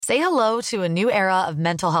Say hello to a new era of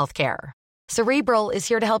mental health care. Cerebral is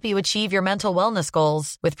here to help you achieve your mental wellness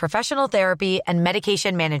goals with professional therapy and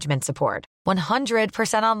medication management support.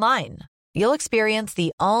 100% online. You'll experience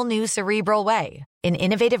the all-new Cerebral Way, an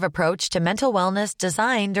innovative approach to mental wellness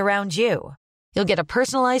designed around you. You'll get a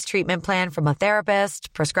personalized treatment plan from a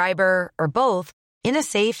therapist, prescriber, or both in a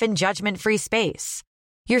safe and judgment-free space.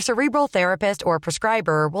 Your Cerebral therapist or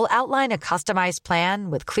prescriber will outline a customized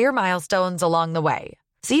plan with clear milestones along the way,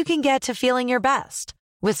 so you can get to feeling your best.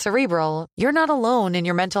 With Cerebral, you're not alone in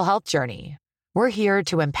your mental health journey. We're here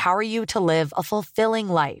to empower you to live a fulfilling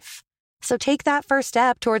life. So take that first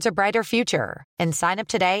step towards a brighter future and sign up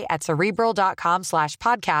today at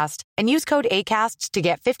Cerebral.com/podcast and use code ACAST to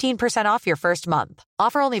get 15% off your first month.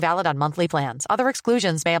 Offer only valid on monthly plans. Other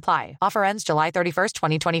exclusions may apply. Offer ends July 31st,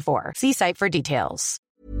 2024. See site for details.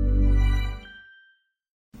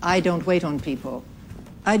 I don't wait on people.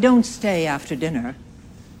 I don't stay after dinner.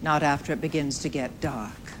 Not after it begins to get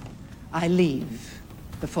dark. I leave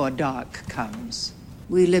before dark comes.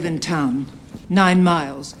 We live in town, 9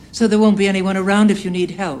 miles, so there won't be anyone around if you need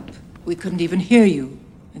help. We couldn't even hear you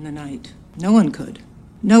in the night. No one could.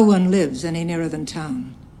 No one lives any nearer than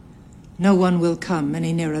town. No one will come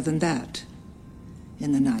any nearer than that.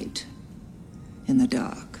 In the night. In the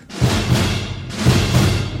dark.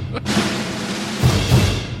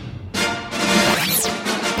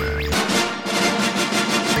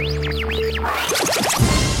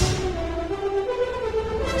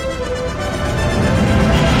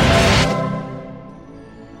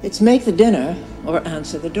 It's make the dinner or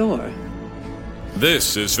answer the door.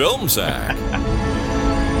 This is Film Sack.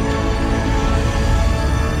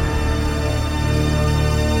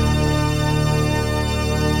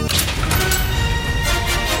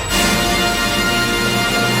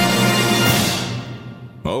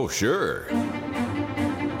 Oh, sure.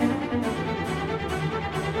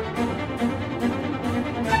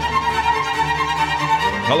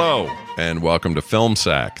 Hello, and welcome to Film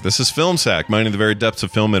Sack. This is Film Sack, mining the very depths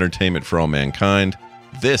of film entertainment for all mankind.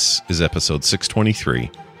 This is episode 623.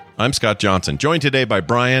 I'm Scott Johnson, joined today by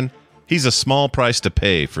Brian. He's a small price to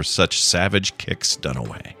pay for such savage kicks done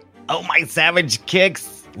away. Oh, my savage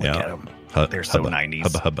kicks. Look at them. They're so 90s.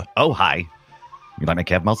 Hubba, hubba. Oh, hi. You like my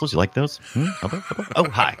calf muscles? You like those? Hubba, hubba. Oh,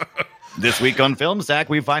 hi. This week on Film Sack,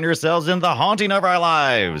 we find ourselves in the haunting of our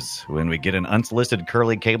lives when we get an unsolicited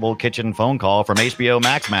curly cable kitchen phone call from HBO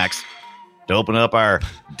Max to open up our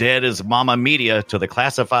dead as mama media to the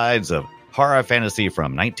classifieds of horror fantasy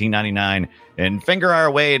from 1999 and finger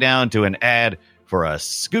our way down to an ad for a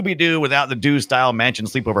Scooby-Doo without the do style mansion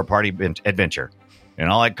sleepover party adventure.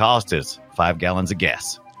 And all it costs is 5 gallons of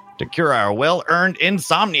gas to cure our well-earned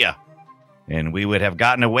insomnia. And we would have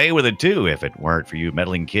gotten away with it, too, if it weren't for you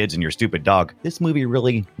meddling kids and your stupid dog. This movie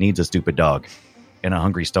really needs a stupid dog and a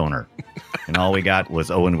hungry stoner. And all we got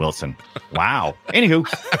was Owen Wilson. Wow. Anywho,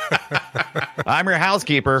 I'm your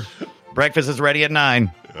housekeeper. Breakfast is ready at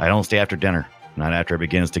 9. I don't stay after dinner. Not after it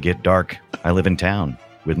begins to get dark. I live in town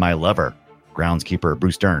with my lover, groundskeeper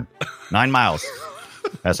Bruce Dern. 9 miles.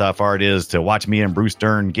 That's how far it is to watch me and Bruce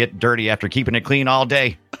Dern get dirty after keeping it clean all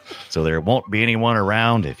day. So there won't be anyone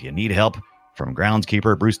around if you need help. From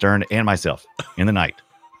groundskeeper Bruce Dern and myself, in the night,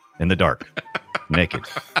 in the dark, naked,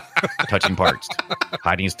 touching parts,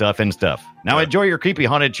 hiding stuff and stuff. Now enjoy your creepy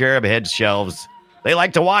haunted cherub head shelves. They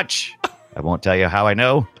like to watch. I won't tell you how I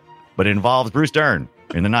know, but it involves Bruce Dern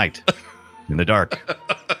in the night, in the dark,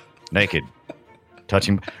 naked,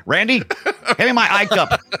 touching. Randy, hand me my eye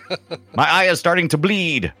cup. My eye is starting to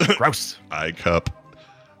bleed. Gross. Eye cup.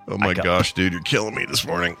 Oh my gosh, dude, you're killing me this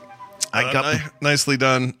morning. Nicely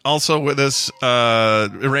done. Also with us,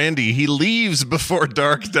 Randy. He leaves before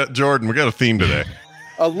dark. Jordan, we got a theme today.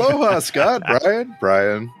 Aloha, Scott,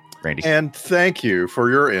 Brian. Randy. And thank you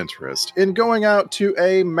for your interest in going out to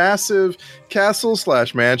a massive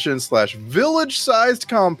castle/mansion/village-sized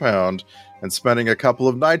compound and spending a couple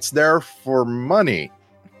of nights there for money.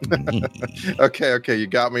 Okay, you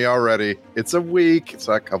got me already. It's a week. It's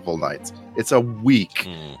not a couple nights. It's a week.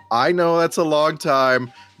 I know that's a long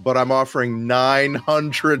time, but I'm offering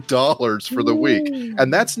 $900 for the week.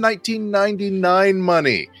 And that's 1999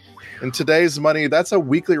 money. In today's money, that's a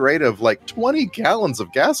weekly rate of like 20 gallons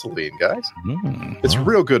of gasoline, guys. It's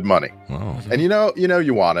real good money. Wow. And you know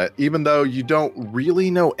you want it, even though you don't really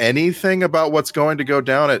know anything about what's going to go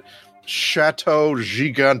down at Chateau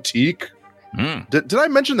Gigantique. Did I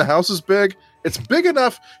mention the house is big? It's big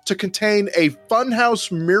enough to contain a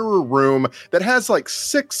funhouse mirror room that has like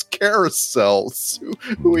 6 carousels.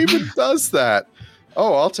 Who even does that?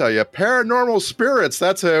 Oh, I'll tell you. Paranormal spirits,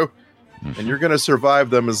 that's who. And you're going to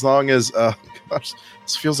survive them as long as gosh,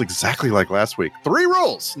 this feels exactly like last week. 3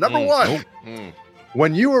 rules. Number 1.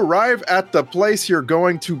 When you arrive at the place you're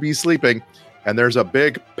going to be sleeping and there's a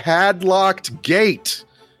big padlocked gate,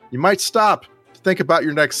 you might stop to think about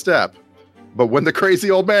your next step. But when the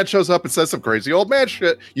crazy old man shows up and says some crazy old man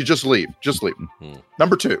shit, you just leave. Just leave.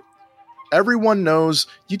 Number 2. Everyone knows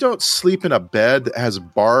you don't sleep in a bed that has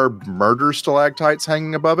barbed murder stalactites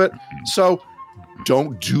hanging above it. So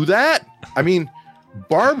don't do that. I mean,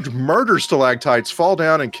 barbed murder stalactites fall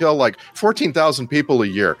down and kill like 14,000 people a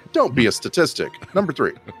year. Don't be a statistic. Number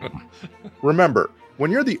 3. Remember, when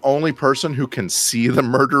you're the only person who can see the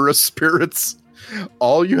murderous spirits,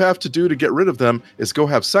 all you have to do to get rid of them is go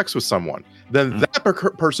have sex with someone. Then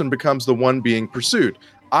that person becomes the one being pursued.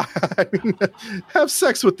 I mean, have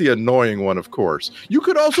sex with the annoying one, of course. You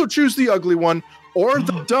could also choose the ugly one or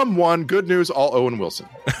the dumb one. Good news, all Owen Wilson.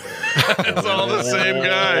 It's all the same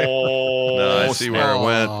guy. No, I see where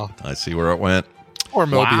it went. Or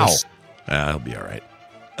Mobius. He'll be all right.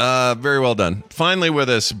 Very well done. Finally with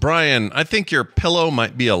us, Brian, I think your pillow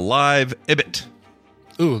might be a live Ibbot.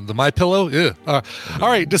 Ooh, the My Pillow. Yeah. All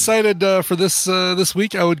right. Decided for this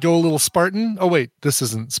week I would go a little Spartan. Oh wait, this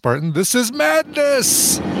isn't Spartan. This is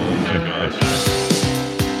madness. Oh my gosh.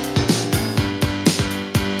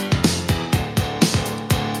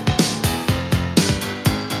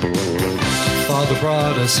 Father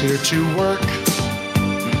brought us here to work.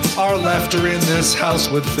 Our laughter in this house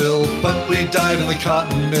would fill, but we died in the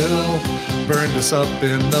cotton mill. Burned us up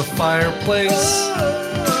in the fireplace.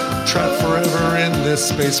 Trapped forever in this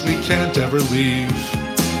space, we can't ever leave.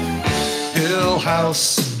 Hill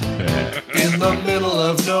House, in the middle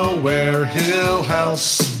of nowhere. Hill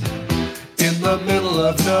House, in the middle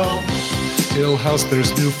of Hill House,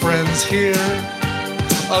 there's new friends here.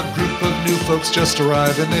 A group of new folks just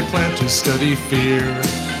arrived and they plan to study fear.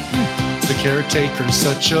 The caretaker's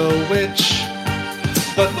such a witch,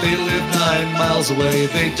 but they live 9 miles away,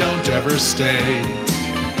 they don't ever stay.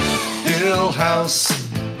 Hill House,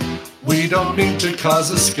 we don't mean to cause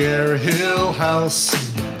a scare. Hill House,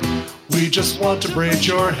 we just want to braid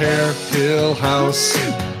your hair. Hill House,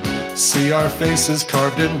 see our faces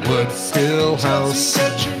carved in wood. Hill House,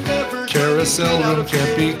 carousel room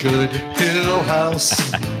can't be good. Hill House,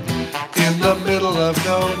 in the middle of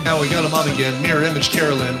now we got him on again. Mirror image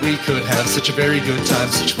Carolyn, we could have such a very good time,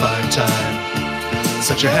 such a fine time,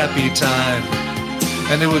 such a happy time.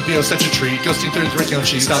 And it would be such a treat. Ghosting through the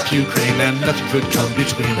country, stop Ukraine, and nothing could come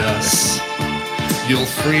between us. You'll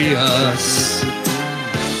free us.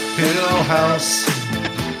 Hill House,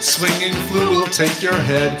 swinging flu will take your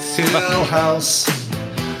head. Hill House,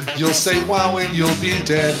 you'll say wow and you'll be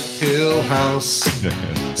dead. Hill House,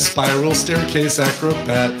 spiral staircase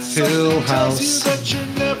acrobat. Hill House,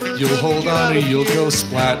 you'll hold on or you'll go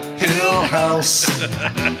splat. Hill House,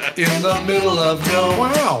 in the middle of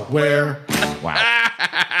nowhere. Wow.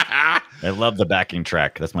 I love the backing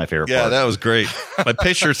track. That's my favorite part. Yeah, that was great. I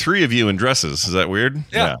picture 3 of you in dresses. Is that weird?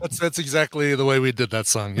 Yeah. That's exactly the way we did that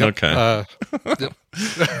song. Yep. Okay. Yep.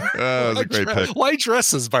 That was a great pick. Light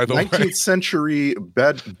dresses, by the 19th way. century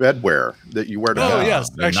bedwear that you wear to Oh, bed. yes.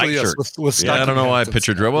 the Actually, night yes. shirts. With Yeah, I don't know why I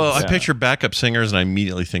pictured dress. well. I picture backup singers and I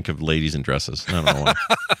immediately think of ladies in dresses. I don't know why.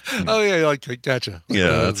 Oh yeah, like gotcha.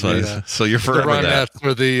 Yeah, that's why. So you're The forever that.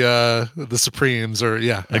 Ronettes or the Supremes or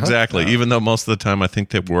Exactly. Even though most of the time I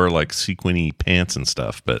think they wore like sequiny pants and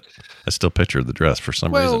stuff, but I still picture the dress for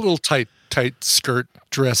some Well, a reason. little tight skirt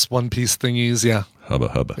dress, one piece thingies. Yeah, Hubba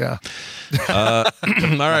hubba. yeah.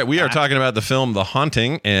 All right, we are talking about the film The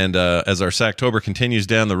Haunting, and as our Sacktober continues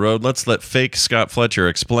down the road, let's let fake Scott Fletcher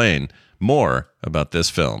explain more about this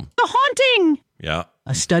film. The Haunting! Yeah.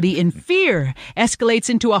 A study in fear escalates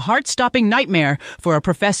into a heart-stopping nightmare for a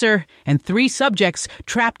professor and 3 subjects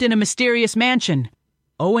trapped in a mysterious mansion.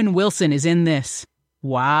 Owen Wilson is in this.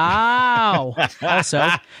 Wow. Also,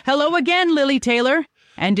 hello again, Lily Taylor.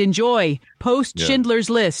 And enjoy post-Schindler's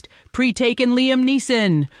List, pre-taken Liam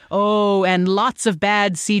Neeson. Oh, and lots of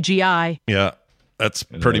bad CGI. Yeah. That's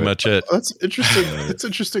pretty much it. That's interesting. It's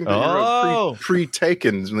interesting that you're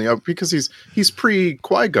pre-taken, because he's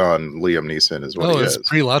pre-Qui-Gon Liam Neeson is what he it's is.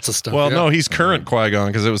 pre lots of stuff. Well, yeah. no, he's current Qui-Gon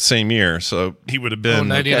because it was same year, so he would have been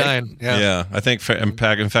 99. Okay. Yeah, I think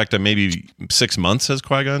in fact maybe 6 months as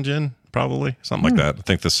Qui-Gon Jinn, probably something like that. I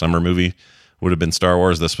think the summer movie would have been Star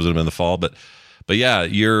Wars. This would have been the fall, but yeah,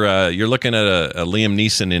 you're looking at a Liam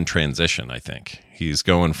Neeson in transition. I think he's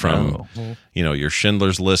going from your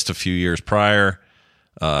Schindler's List a few years prior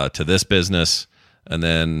to this business, and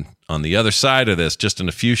then on the other side of this, just in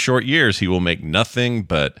a few short years, he will make nothing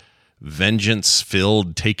but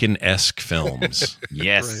vengeance-filled Taken-esque films.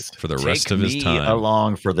 Yes, For the Take rest of his me time.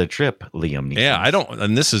 along for the trip, Liam Neeson. Yeah,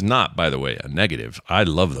 and this is not, by the way, a negative. I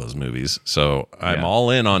love those movies. So I'm Yeah. all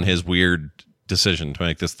in on his weird decision to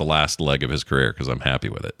make this the last leg of his career because I'm happy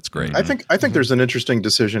with it. It's great. I think there's an interesting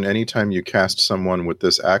decision anytime you cast someone with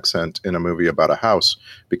this accent in a movie about a house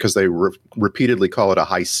because they repeatedly call it a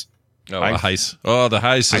heist. Oh, a heist. Oh, the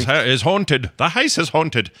heist is haunted. The heist is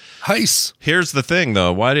haunted. Heist. Here's the thing,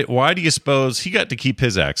 though. Why do you suppose he got to keep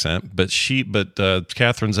his accent, but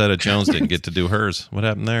Catherine Zeta-Jones didn't get to do hers? What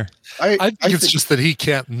happened there? I think it's just that he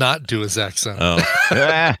can't not do his accent. Oh,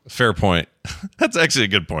 fair point. That's actually a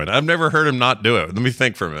good point. I've never heard him not do it. Let me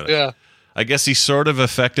think for a minute. Yeah. I guess he sort of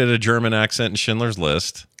affected a German accent in Schindler's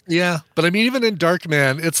List. Yeah. But I mean, even in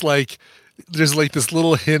Darkman, it's like there's like this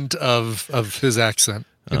little hint of his accent.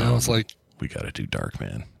 You know, it's like we got to do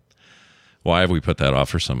Darkman. Why have we put that off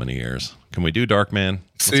for so many years? Can we do Darkman?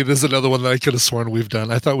 see, this is another one that I could have sworn we've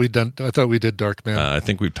done. I thought we did Darkman. I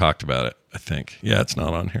think we've talked about it. I think. Yeah, it's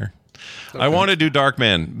not on here. Okay. I want to do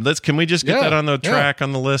Darkman. Can we just get that on the track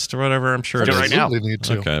on the list or whatever? I'm sure it is. Right now. Need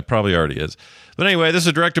to. Okay, it probably already is. But anyway, this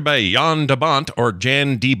is directed by Jan de Bont or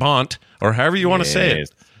Jan de Bont or however you want to say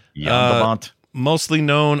it. Jan de Bont. Mostly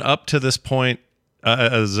known up to this point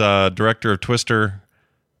as director of Twister,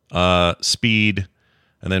 Speed,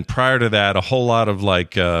 and then prior to that, a whole lot of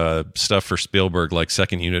like stuff for Spielberg, like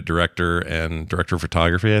second unit director and director of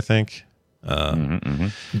photography, I think.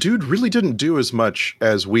 Dude really didn't do as much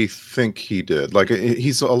as we think he did. Like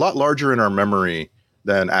he's a lot larger in our memory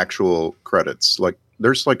than actual credits. Like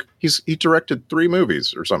there's like he directed 3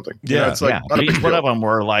 movies or something. Yeah, you know, it's like not a big Each one deal. of them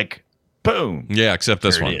were like boom. Yeah, except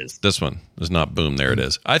this There one. it is. This one is not boom. There it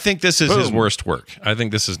is. I think this is his worst work. I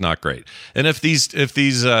think this is not great. And if these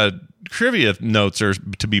trivia notes are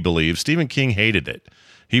to be believed, Stephen King hated it.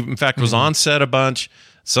 He, in fact, was on set a bunch.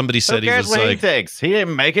 Somebody said Who he cares was what like, he thinks? He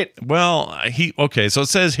didn't make it. well, okay. So it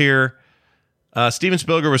says here, Steven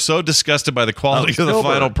Spielberg was so disgusted by the quality of the Spielberg.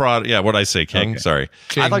 final product. Yeah, what did I say, King? Okay. Sorry.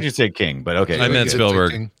 I thought you said King, but okay. I meant Yeah,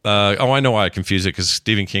 Spielberg. King. I know why I confused it because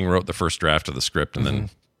Stephen King wrote the first draft of the script and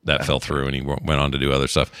then that fell through and he went on to do other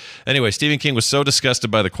stuff. Anyway, Stephen King was so disgusted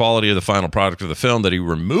by the quality of the final product of the film that he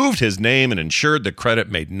removed his name and ensured the credit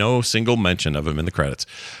made no single mention of him in the credits.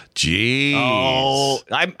 Jeez. Oh,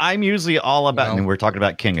 I'm usually all about, and we're talking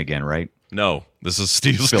about King again, right? No, this is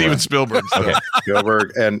Steven Spielberg. Okay.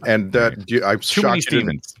 Spielberg and I'm Too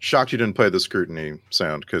many shocked you didn't play the scrutiny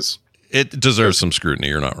sound because It deserves some scrutiny.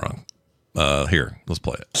 You're not wrong. Here, let's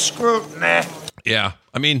play it. Scrutiny. Yeah.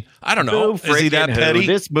 I mean, I don't know. Is he that petty?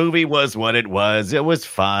 This movie was what it was. It was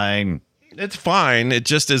fine. It's fine. It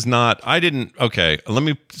just is not. Okay, let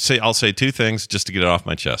me say, I'll say 2 things just to get it off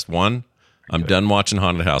my chest. One, I'm done watching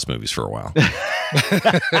haunted house movies for a while.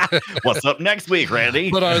 What's up next week,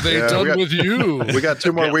 Randy? But are they done with you? we got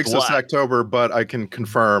 2 more Guess weeks this what? October, but I can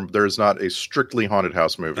confirm there's not a strictly haunted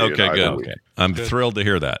house movie. Okay, in good. either week. I'm thrilled to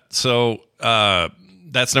hear that. So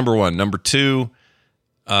that's number 1. Number 2,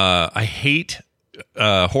 I hate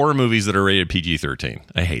horror movies that are rated PG-13.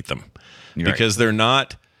 I hate them because they're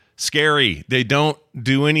not scary. They don't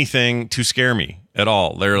do anything to scare me at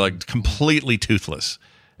all. They're like completely toothless.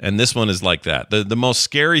 And this one is like that. The most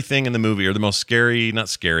scary thing in the movie, or the most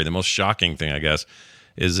shocking thing, I guess,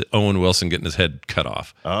 is Owen Wilson getting his head cut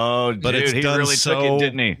off. Oh, But dude, it's he done really so, took it,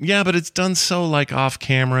 didn't he? Yeah, but it's done so like off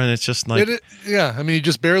camera, and it's just like Yeah, I mean, you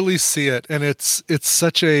just barely see it, and it's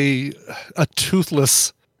such a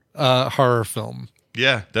toothless horror film.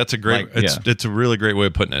 yeah, that's a great. Like, it's a really great way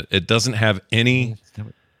of putting it. It doesn't have any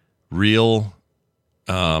real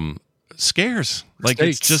scares. Like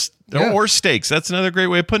Stakes. it's just Yeah. or stakes. That's another great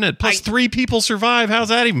way of putting it. Plus, 3 people survive. How's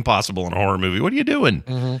that even possible in a horror movie? What are you doing?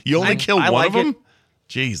 You only kill I one like of them. it.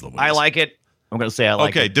 Jeez, Louise. I like it. I'm going to say I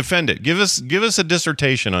like okay, it. defend it. Give us a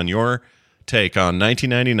dissertation on your take on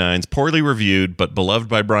 1999's poorly reviewed but beloved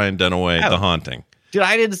by Brian Dunaway, The Haunting. Dude,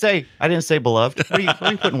 I didn't say beloved. What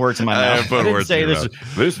are you putting words in my I mouth? put I didn't words say in your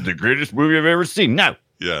this is the greatest movie I've ever seen. No,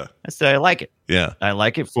 Yeah, I said I like it. yeah. I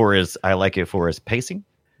like it for his pacing.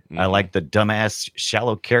 I like the dumbass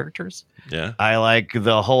shallow characters. Yeah. I like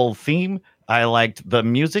the whole theme. I liked the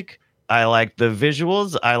music. I liked the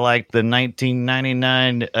visuals. I liked the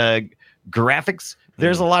 1999 graphics.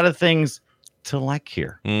 There's a lot of things to like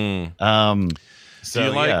here. So,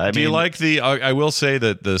 Do you like the? I will say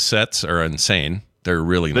that the sets are insane. They're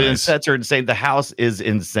really the nice. sets are insane. The house is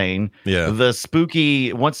insane. Yeah. The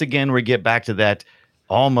spooky. Once again, we get back to that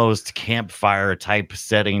almost campfire type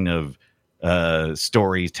setting of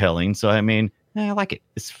storytelling. So I mean, I like it.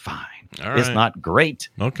 It's fine. All It's right. not great.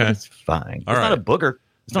 Okay. but it's fine. All It's not a right. booger.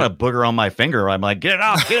 It's not a booger on my finger. I'm like, get it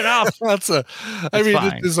off, get it off. That's a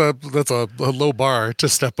low bar to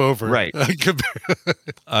step over. Right.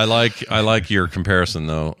 I like your comparison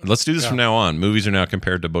though. Let's do this from now on. Movies are now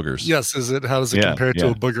compared to boogers. Yes, how does it compare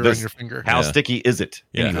to a booger on your finger? How sticky is it?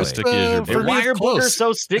 Yeah, anyway? how sticky is your booger? Why are boogers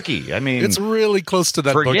so sticky? I mean, it's really close to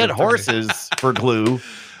that. Forget booger horses for glue.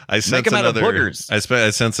 I sense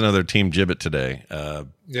I sense another Team Gibbet today.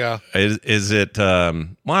 Yeah. Is it? Well,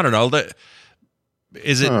 I don't know.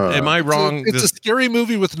 Is it? Am I wrong? It's a scary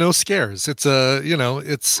movie with no scares. It's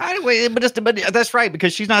it's. But that's right,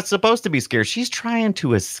 because she's not supposed to be scared. She's trying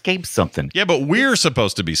to escape something. Yeah, but we're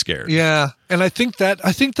supposed to be scared. Yeah, and I think that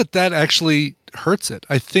actually hurts it.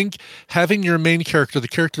 I think having your main character, the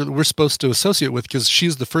character that we're supposed to associate with, because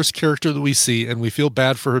she's the first character that we see, and we feel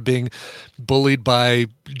bad for her being bullied by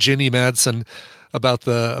Ginny Madsen about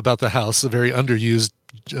the house, a very underused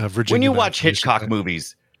Virginia. When you watch Hitchcock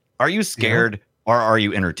movies, are you scared? Or are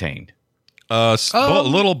you entertained? A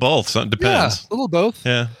little both. So it depends. Yeah, a little both.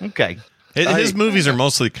 Yeah. Okay. His movies are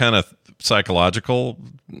mostly kind of psychological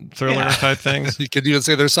thriller type things. You could even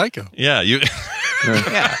say they're psycho. Yeah. Yeah.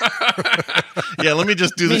 Let me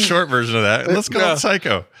just do the short version of that. Let's go with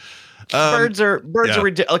psycho. Birds are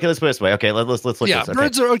ridiculous. Okay, let's put it this way. Okay, let's look. Yeah,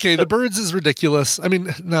 birds are okay. The birds is ridiculous. I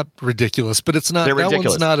mean, not ridiculous, but it's not. That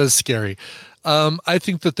one's not as scary. I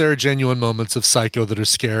think that there are genuine moments of Psycho that are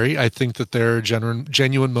scary. I think that there are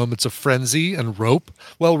genuine moments of Frenzy and Rope.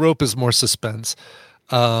 Well, Rope is more suspense.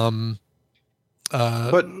 But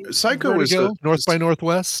Psycho is North by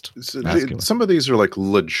Northwest. Some of these are like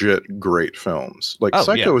legit great films. Like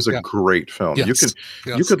Psycho is a great film. Yes.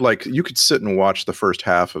 You could sit and watch the first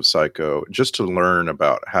half of Psycho just to learn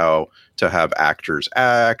about how to have actors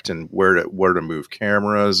act and where to move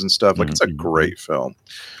cameras and stuff. Like it's a great film.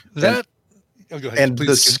 The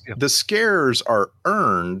scares are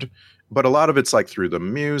earned, but a lot of it's like through the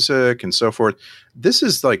music and so forth. This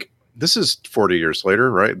is 40 years later,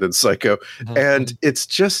 right? Than Psycho. Mm-hmm. And it's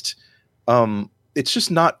just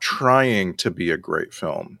not trying to be a great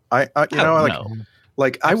film. I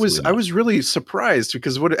was really surprised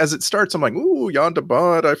because as it starts, I'm like, ooh, Jan de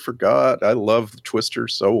Bont, I forgot. I love Twister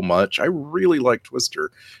so much. I really like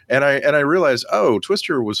Twister. And I realized,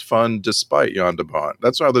 Twister was fun despite Jan de Bont.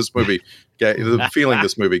 That's how this movie the feeling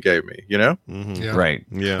this movie gave me, you know? Mm-hmm. Yeah. Right.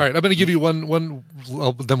 Yeah. All right. I'm going to give you one,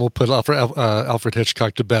 then we'll put Alfred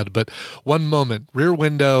Hitchcock to bed, but one moment, Rear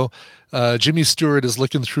Window, Jimmy Stewart is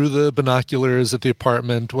looking through the binoculars at the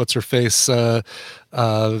apartment. What's her face?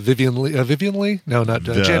 Vivian Lee? No, not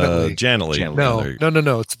Janet Lee. Janet Lee. No.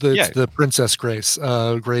 It's the Princess Grace.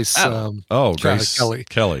 Grace Kelly.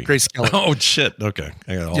 Grace Kelly. Oh shit. Okay.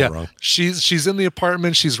 I got it all wrong. She's in the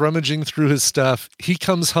apartment. She's rummaging through his stuff. He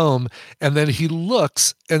comes home and then he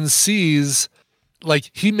looks and sees, like,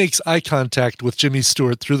 he makes eye contact with Jimmy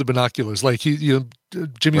Stewart through the binoculars. Like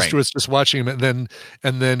Jimmy Stewart's just watching him,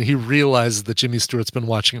 and then he realizes that Jimmy Stewart's been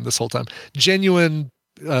watching him this whole time. Genuine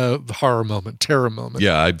horror moment, terror moment.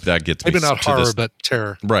 Yeah, that gets me. Maybe not horror, but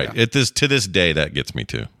terror. Right. Yeah. To this day, that gets me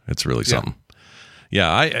too. It's really something. Yeah.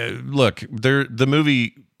 I look. The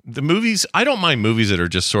movies. I don't mind movies that are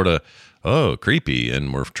just sort of creepy,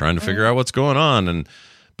 and we're trying to figure out what's going on,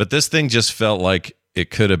 but this thing just felt like it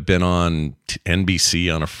could have been on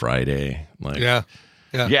NBC on a Friday. Like, yeah.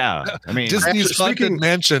 I mean, Disney's Haunted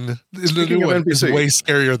Mansion, the new one, is way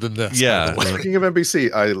scarier than this. Yeah. Speaking of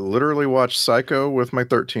NBC, I literally watched Psycho with my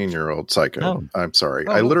 13-year-old. Psycho. Oh. I'm sorry.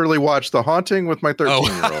 I literally watched The Haunting with my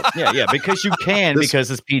 13-year-old. Yeah, because you can, because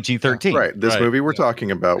it's PG-13. Right. This movie we're talking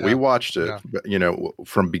about, we watched it,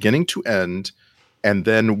 from beginning to end. And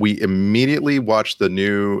then we immediately watched the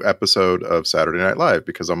new episode of Saturday Night Live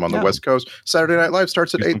because I'm on the West Coast. Saturday Night Live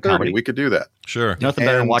starts at 8:30. We could do that. Sure. Nothing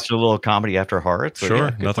better than watching a little comedy after horror. So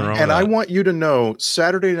nothing wrong with that. And I want you to know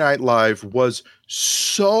Saturday Night Live was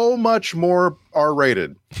so much more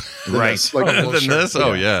R-rated. Right. Than this?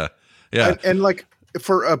 Oh, yeah. Yeah. And like,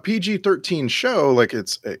 for a PG-13 show, like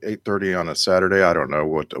it's 8:30 on a Saturday. I don't know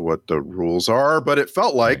what the rules are, but it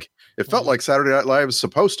felt like Saturday Night Live is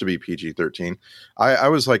supposed to be PG-13. I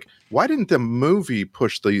was like, why didn't the movie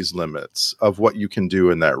push these limits of what you can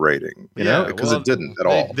do in that rating? You know, because it didn't at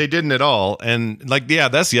all. They didn't at all. And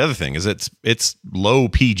that's the other thing is it's low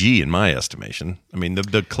PG in my estimation. I mean,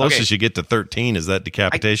 the closest you get to 13 is that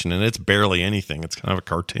decapitation, and it's barely anything. It's kind of a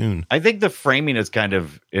cartoon. I think the framing is kind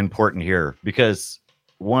of important here because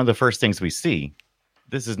one of the first things we see,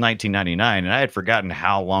 this is 1999, and I had forgotten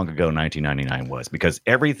how long ago 1999 was because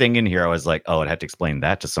everything in here, I was like, I'd have to explain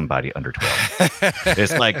that to somebody under 12.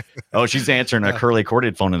 It's like, she's answering a curly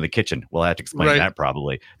corded phone in the kitchen. Well, I have to explain that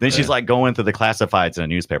probably. Then she's like going through the classifieds in a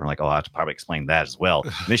newspaper. I'm like, I'll have to probably explain that as well.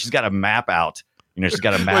 And then she's got a map out She's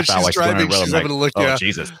got a When map she's out while she's going driving, on the road. she's I'm having like, to look, oh, yeah.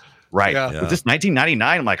 Jesus. Right. Yeah. Was this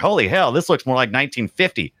 1999? I'm like, holy hell, this looks more like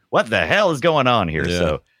 1950. What the hell is going on here? Yeah.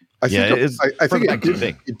 So, I think I think back to the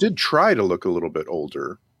thing. it did try to look a little bit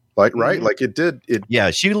older, right? Like it did.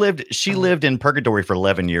 Yeah, she lived in purgatory for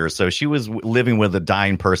 11 years, so she was living with a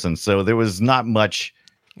dying person. So there was not much.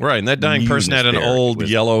 Right, and that dying person had an old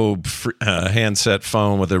yellow handset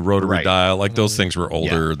phone with a rotary dial. Like those things were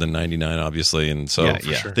older than 99, obviously, and so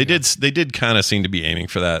they did kind of seem to be aiming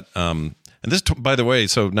for that. And this, by the way,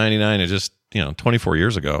 so 99 is just 24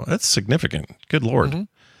 years ago. That's significant. Good Lord. Mm-hmm.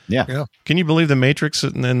 Yeah. Can you believe the Matrix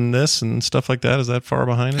and then this and stuff like that is that far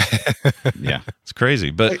behind it? Yeah, it's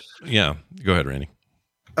crazy. But yeah, go ahead, Randy.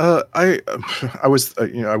 I was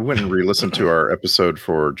I went and re-listened to our episode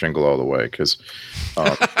for Jingle All the Way because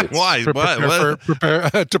why?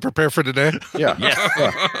 To prepare for today. Yeah,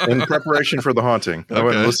 in preparation for the haunting. I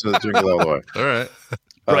went and listened to Jingle All the Way. All right.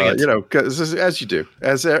 Because as you do,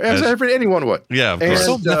 as anyone would. Yeah, of course.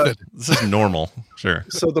 This is normal. Sure.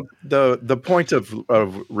 So the point of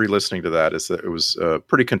re-listening to that is that it was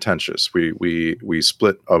pretty contentious. We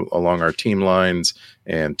split along our team lines,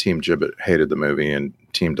 and Team Gibbet hated the movie, and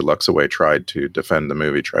Team Deluxe Away tried to defend the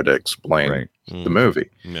movie, tried to explain the movie.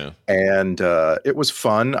 Yeah. And it was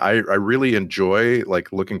fun. I really enjoy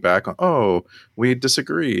like looking back on, oh, we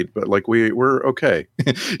disagreed, but like we're okay.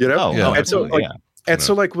 And so like. Yeah. And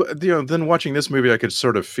so, like, then watching this movie, I could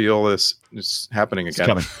sort of feel this happening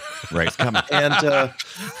again. It's coming. Right, it's coming.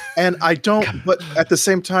 And I don't, but at the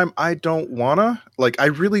same time, I don't wanna. Like, I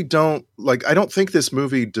really don't. Like, I don't think this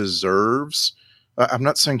movie deserves. I'm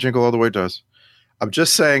not saying Jingle All the Way does. I'm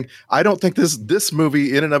just saying I don't think this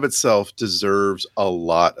movie in and of itself deserves a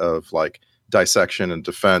lot of like dissection and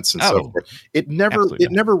defense and so forth. It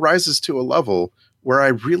never rises to a level where I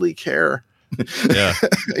really care. Yeah.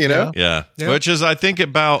 Yeah. Which is, I think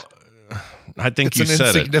it's you said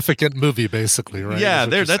an insignificant movie, basically, right? Yeah,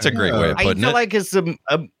 that's a great way of putting it. I feel like it's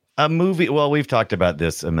a movie. Well, we've talked about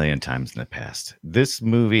this a million times in the past. This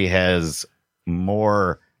movie has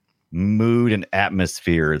more mood and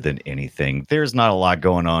atmosphere than anything. There's not a lot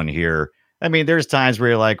going on here. I mean, there's times where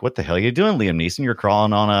you're like, what the hell are you doing, Liam Neeson? You're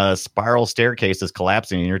crawling on a spiral staircase that's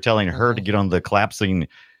collapsing, and you're telling her to get on the collapsing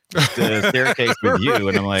the staircase with you,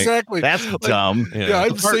 and I'm like, exactly. That's dumb. Yeah,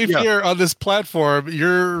 I'm safe here on this platform.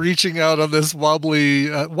 You're reaching out on this wobbly.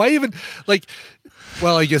 Why even like?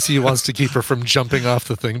 Well, I guess he wants to keep her from jumping off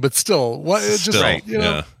the thing, but still, what? Just right.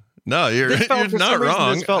 No, you're not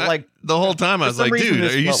wrong. Felt like the whole time I was like,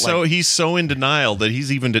 dude, are you so? He's so in denial that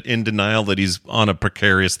he's even in denial that he's on a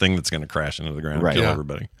precarious thing that's going to crash into the ground and kill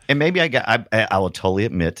everybody. And maybe I will totally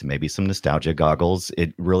admit, maybe some nostalgia goggles.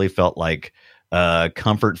 It really felt like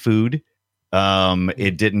comfort food.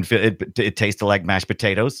 It didn't feel it tasted like mashed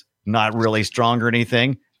potatoes, not really strong or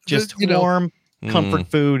anything, just warm comfort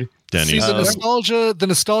food. See, the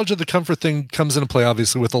nostalgia, the comfort thing comes into play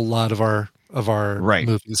obviously with a lot of our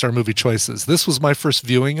movies, our movie choices. This was my first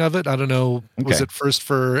viewing of it. I don't know, was it first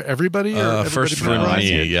for everybody? Or first for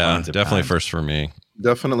me, yeah, definitely first for me.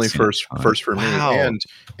 Definitely first for me.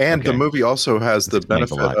 And the movie also has the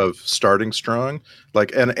benefit of starting strong.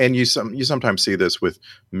 Like and you sometimes see this with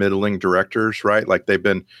middling directors, right? Like they've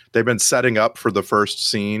been setting up for the first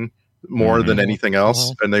scene more than anything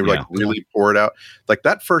else, and they really pour it out. Like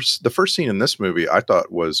the first scene in this movie, I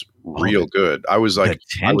thought was real good. I was like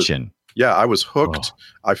tension. I was hooked.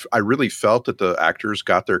 I really felt that the actors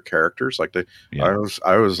got their characters. Like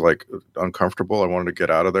I was like uncomfortable. I wanted to get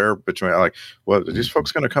out of there. But like, what are these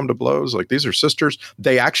folks going to come to blows? Like these are sisters.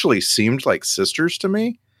 They actually seemed like sisters to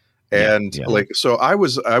me. And so I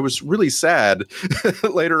was really sad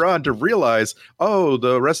later on to realize,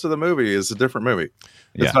 the rest of the movie is a different movie.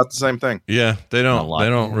 It's not the same thing. Yeah, they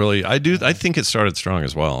don't really. I think it started strong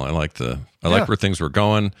as well. I like where things were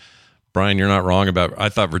going. Brian, you're not wrong about. I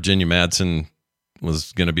thought Virginia Madsen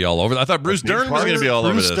was going to be all over. I thought Bruce Dern was going to be all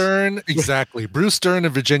over this. Bruce Dern, exactly. Bruce Dern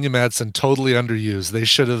and Virginia Madsen totally underused. They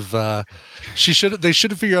should have. They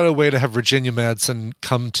should have figured out a way to have Virginia Madsen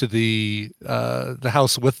come to the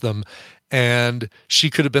house with them, and she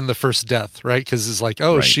could have been the first death, right? Because it's like,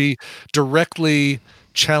 she directly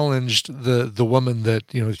challenged the woman that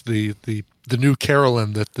the new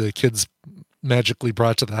Carolyn that the kids magically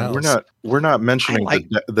brought to the house. We're not mentioning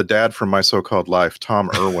the dad from My So-Called Life,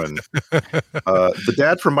 Tom Irwin. The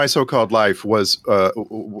dad from My So-Called Life was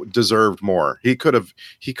deserved more. He could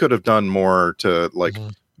have done more to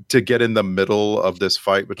to get in the middle of this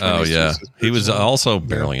fight between these two sisters. He was also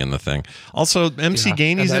barely in the thing. Also, MC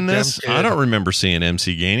Gainey's in this. I don't remember seeing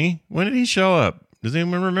MC Gainey. When did he show up? Does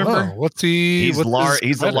anyone remember? Oh, what's he? He's what's his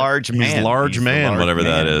He's a credit? large man. He's large man, whatever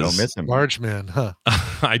that is. Don't miss him. Large man, huh?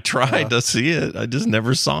 I tried to see it. I just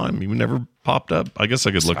never saw him. He never popped up. I guess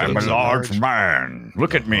I could look at I'm him. a large man.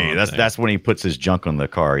 Look at me. Oh, That's when he puts his junk on the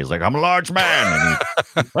car. He's like, I'm a large man.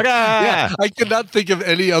 And he, Yeah, I cannot think of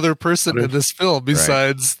any other person in this film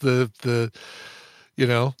besides the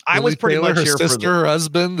I was Lily pretty Taylor, much her here for sister, her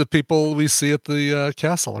husband, the people we see at the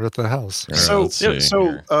castle or at the house.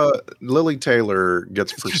 Lily Taylor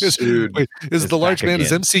gets pursued. Wait, is the large back man, is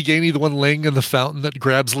again. MC Gainey the one laying in the fountain that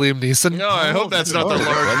grabs Liam Neeson? No, I hope that's not the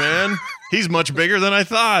large man. He's much bigger than I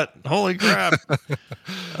thought. Holy crap.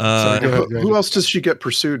 Sorry, go ahead, Who else does she get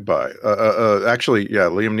pursued by? Actually, yeah,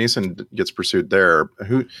 Liam Neeson gets pursued there.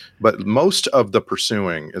 But most of the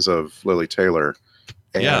pursuing is of Lily Taylor.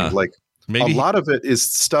 And Maybe a lot of it is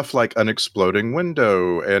stuff like an exploding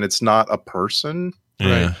window, and it's not a person.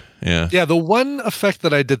 Yeah. Yeah, the one effect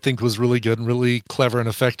that I did think was really good and really clever and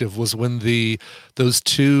effective was when those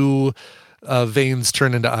two veins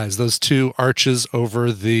turn into eyes. Those two arches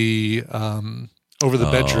over the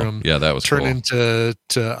bedroom. Yeah, that was turn cool. into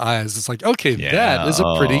eyes. It's like, okay, that is a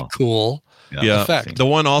pretty cool effect. The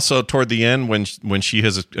one also toward the end when she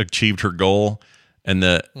has achieved her goal and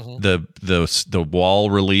the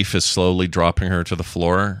wall relief is slowly dropping her to the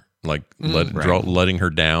floor, like letting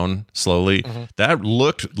her down slowly. That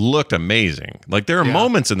looked amazing. Like there are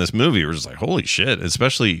moments in this movie where it's like, holy shit,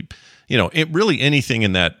 especially, really anything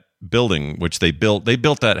in that building, which they built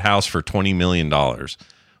that house for $20 million.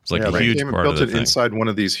 It's like a huge part of the thing. Inside one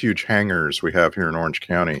of these huge hangars we have here in Orange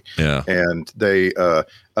County. Yeah. And they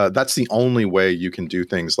that's the only way you can do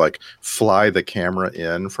things like fly the camera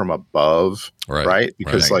in from above, right?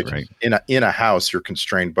 Because in a house you're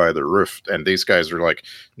constrained by the roof, and these guys are like,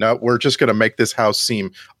 no, we're just going to make this house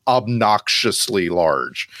seem obnoxiously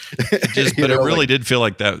large. But it really did feel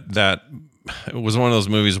like that it was one of those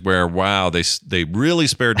movies where they really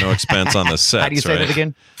spared no expense on the sets. How do you say that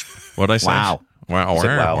again? What'd I say? Wow. Wow.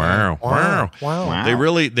 They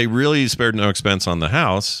really spared no expense on the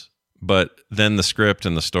house, but then the script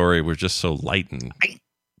and the story were just so light and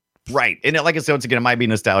right. And like I said, once again, it might be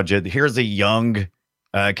nostalgia. Here's a young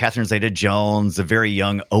Catherine Zeta-Jones, a very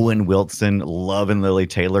young Owen Wilson, loving Lily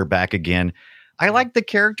Taylor back again. I like the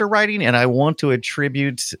character writing, and I want to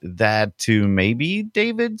attribute that to maybe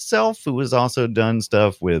David Self, who has also done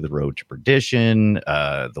stuff with Road to Perdition,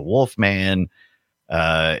 The Wolfman,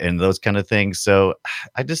 and those kind of things. So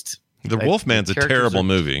The Wolfman's a terrible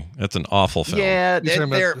movie. That's an awful film. Yeah,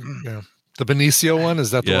 The Benicio one, is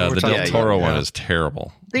that the one we're the talking Del about? Toro one is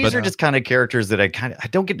terrible. These are just kind of characters that I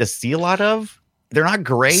don't get to see a lot of. They're not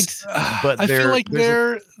great, but I feel like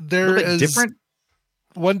they're as different.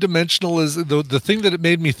 One-dimensional as the thing that it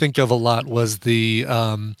made me think of a lot was the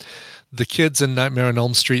kids in Nightmare on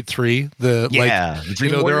Elm Street 3. The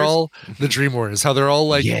Dream Warriors. They're all the Dream Warriors. How they're all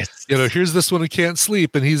like, here's this one who can't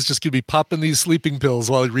sleep, and he's just gonna be popping these sleeping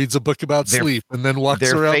pills while he reads a book about sleep, and then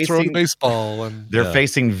walks around throwing baseball. And they're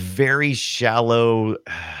facing very shallow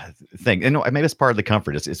thing. And maybe it's part of the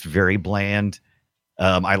comfort. It's very bland.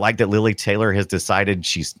 I like that Lily Taylor has decided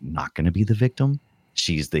she's not going to be the victim.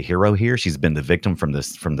 She's the hero here. She's been the victim from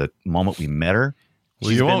the moment we met her. Well,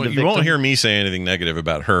 you won't hear me say anything negative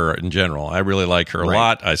about her in general. I really like her a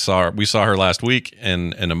lot. We saw her last week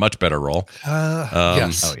in a much better role.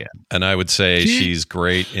 Yes. Oh yeah. And I would say she's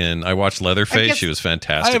great I watched Leatherface. She was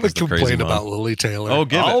fantastic. I have a as the crazy complaint mom. about Lily Taylor. Oh,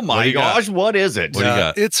 give it. Oh my gosh, what is it? What do you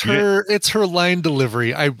got? It's her line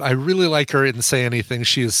delivery. I really like her in Say Anything.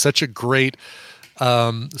 She is such a great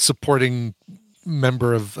supporting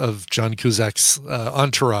member of John Cusack's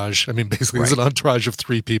entourage. I mean, basically, it's an entourage of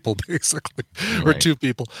three people, basically, or two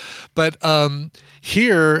people. But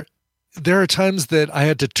here, there are times that I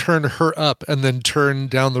had to turn her up and then turn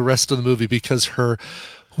down the rest of the movie because her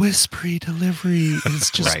whispery delivery is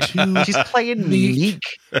just too. She's playing meek.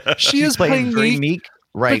 She is playing very meek, meek,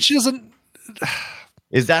 right? But she doesn't.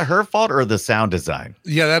 Is that her fault or the sound design?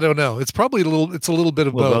 Yeah, I don't know. It's probably a little bit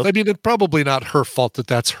of both. I mean, it's probably not her fault that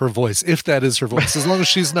that's her voice, if that is her voice. As long as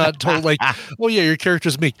she's not told like, oh yeah, your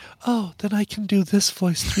character's meek. Oh, then I can do this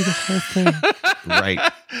voice through the whole thing. Right.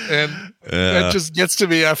 And that just gets to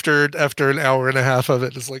me after an hour and a half of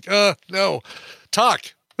it. It's like, no, talk.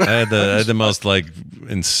 I had the most like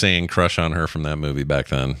insane crush on her from that movie back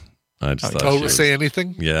then. I just thought she was, Say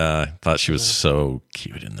Anything? Yeah, I thought she was so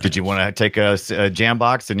cute in that. Did you want to take a jam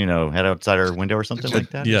box and head outside her window or something like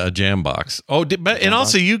that? Yeah, a jam box. Oh, and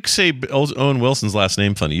also you say Owen Wilson's last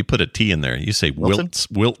name funny. You put a T in there. You say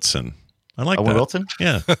Wilson. I like Owen that. Wilson?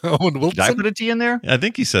 Yeah. Owen Wilson? Did I put a T in there? I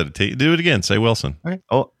think he said a T. Do it again. Say Wilson. Okay.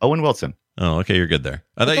 Oh, Owen Wilson. Oh, okay, you're good there.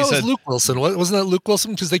 I I thought you thought it said was Luke Wilson. Wasn't that Luke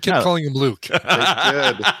Wilson? Because they kept No. calling him Luke. They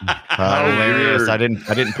did. Hilarious. weird. I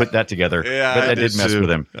didn't put that together. Yeah, but I that did mess too. with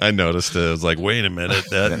him. I noticed it. I was like, wait a minute.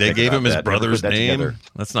 They Think gave him about his that. Never brother's put that name. together.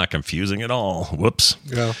 That's not confusing at all. Whoops.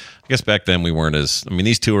 Yeah. I guess back then we weren't as. I mean,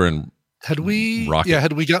 these two are in Had we? Rocket. Yeah.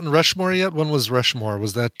 Had we gotten Rushmore yet? When was Rushmore?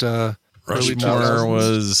 Was that early Rushmore 2000s?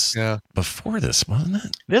 was Yeah. before this, wasn't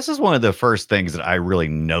it? This is one of the first things that I really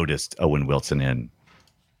noticed Owen Wilson in.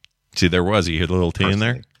 See, there was. You hear the little T in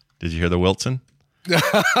there? Did you hear the Wilson?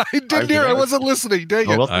 I didn't hear. I wasn't listening. Dang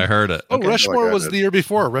Oh, it. Wilson? I heard it. Oh, Rushmore Like I was did. the year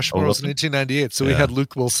before. Rushmore Oh, was in Wilson? 1998. So we Yeah. had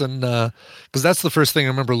Luke Wilson, because that's the first thing I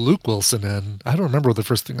remember Luke Wilson in. I don't remember the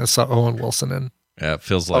first thing I saw Owen Wilson in. Yeah, it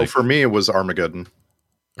feels Oh, like. for me, it was Armageddon.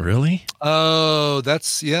 Really? Oh,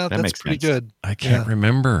 that's that's makes pretty sense. good. I can't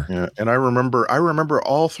remember. Yeah, and I remember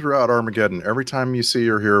all throughout Armageddon, every time you see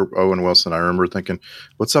or hear Owen Wilson, I remember thinking,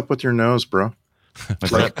 "What's up with your nose, bro?"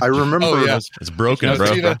 Like I remember. Oh, yeah. It's broken, You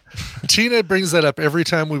know, bro. Tina brings that up every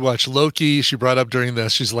time we watch Loki. She brought up during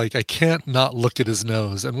this. She's like, I can't not look at his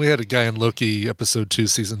nose. And we had a guy in Loki episode 2,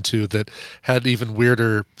 season 2, that had even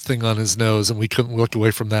weirder thing on his nose, and we couldn't look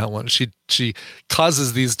away from that one. She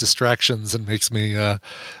causes these distractions and makes me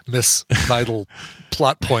miss vital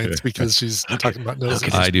plot points because she's talking about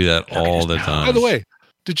noses. I do that all the time. By the way,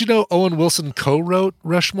 did you know Owen Wilson co-wrote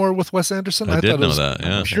Rushmore with Wes Anderson? I did thought it know was that,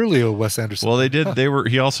 yeah. purely a Wes Anderson. Well, they did. They were.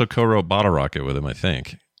 He also co-wrote Bottle Rocket with him, I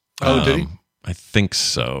think. Oh, did he? I think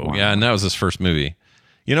so. Yeah, and that was his first movie.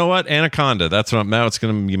 You know what? Anaconda. That's what. Now it's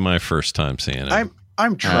going to be my first time seeing it.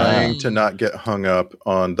 I'm trying to not get hung up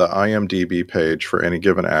on the IMDb page for any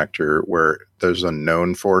given actor where there's a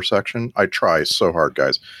known for section. I try so hard,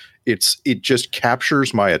 guys. It just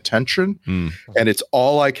captures my attention, and it's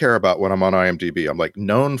all I care about when I'm on IMDb. I'm like,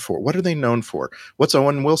 known for, what are they known for? What's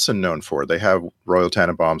Owen Wilson known for? They have Royal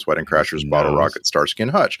Tenenbaums, Wedding Crashers, Bottle Rocket, Starsky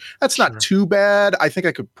and Hutch. That's not too bad. I think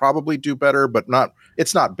I could probably do better, but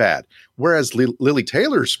it's not bad. Whereas Lily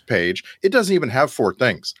Taylor's page, it doesn't even have 4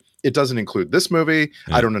 things. It doesn't include this movie.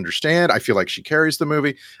 Yeah. I don't understand. I feel like she carries the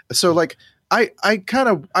movie. So like, I kind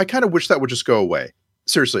of wish that would just go away.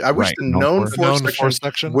 Seriously, I wish Right. the known for section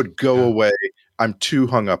section would go away. I'm too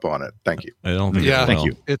hung up on it. Thank you. I don't think. Yeah. it Thank will.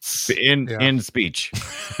 you. It's In speech.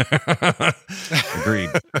 Agreed.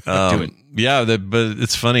 Do it. Yeah, but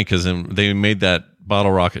it's funny because they made that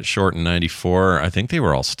Bottle Rocket short in '94. I think they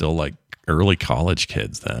were all still like early college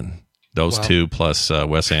kids then. Those Wow. two plus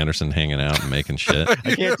Wes Anderson hanging out and making shit.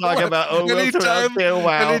 I can't talk about Owen Wilson without saying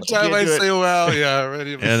wow. Anytime I Can't do it. say wow, yeah,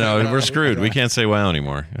 ready. And we're screwed. We can't say WoW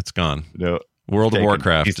anymore. It's gone. No, World of Taken.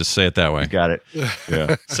 Warcraft. He's- Just say it that way. you got it.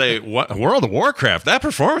 Yeah. Say what? World of Warcraft. That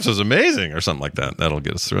performance was amazing, or something like that. That'll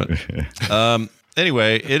get us through it.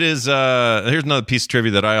 Anyway, it is. Here's another piece of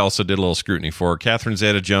trivia that I also did a little scrutiny for. Catherine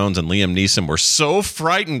Zeta-Jones and Liam Neeson were so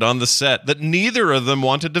frightened on the set that neither of them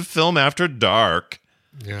wanted to film after dark.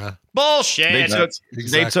 Yeah, Bullshit.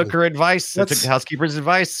 They took her advice. They took That's- the housekeeper's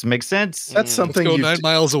advice. Makes sense. That's let's something go you 9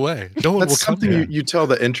 miles away. No one will that's come something here. you tell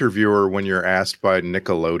the interviewer when you're asked by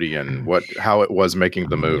Nickelodeon how it was making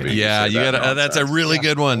the movie. Yeah, say you that got. That's a nonsense. really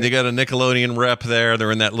good one. They got a Nickelodeon rep there.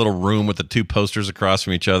 They're in that little room with the 2 posters across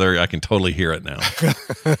from each other. I can totally hear it now.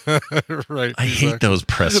 Right. I hate those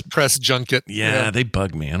press junket. Yeah, they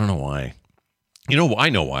bug me. I don't know why. You know, I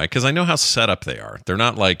know why. Because I know how set up they are. They're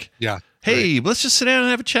not like, Yeah. hey, let's just sit down and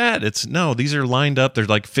have a chat. It's no, these are lined up. There's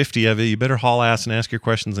like 50 of you. You better haul ass and ask your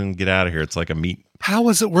questions and get out of here. It's like a meet. How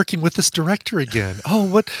is it working with this director again? Oh,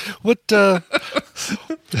 what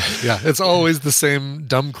yeah, it's always the same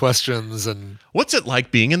dumb questions and What's it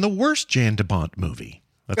like being in the worst Jan de Bont movie?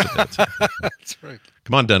 That's what that's. that's right.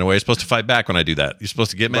 Come on, Dunaway. You're supposed to fight back when I do that. You're supposed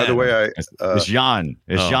to get mad. By the way, It's Jean.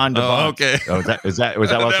 It's Jean de Oh, Bont. okay. Oh, was that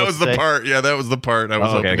what I that was supposed to the say? part. Yeah, that was the part. I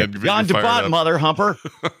was Oh, okay, hoping okay. it'd Jean de fired Bont, up. mother humper.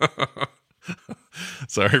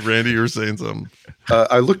 Sorry, Randy, you were saying something.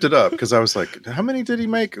 I looked it up because I was like, how many did he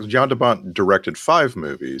make? Jan de Bont directed 5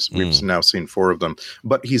 movies. We've now seen 4 of them.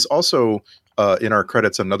 But he's also in our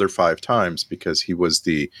credits another 5 times because he was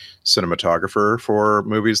the cinematographer for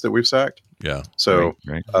movies that we've sacked. Yeah. So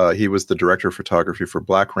Right. he was the director of photography for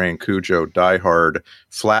Black Rain, Cujo, Die Hard,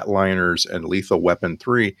 Flatliners, and Lethal Weapon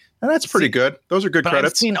 3. And that's pretty good. Those are good But I've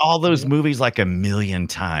credits. seen all those movies like a million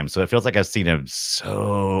times, so it feels like I've seen them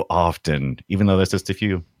so often, even though there's just a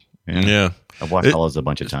few. Yeah. I've watched all those a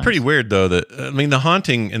bunch of times. Pretty weird though that I mean the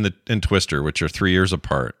Haunting and Twister, which are 3 years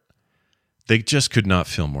apart, they just could not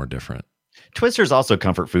feel more different. Twister's also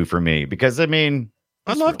comfort food for me because I mean,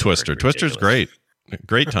 I it's love really Twister. ridiculous. Twister's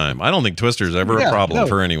great time. I don't think Twister's ever a Yeah, problem no.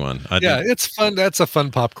 for anyone. I Yeah, think, it's fun. That's a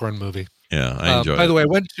fun popcorn movie. yeah, I enjoy By it. the way, I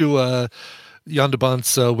went to Jan de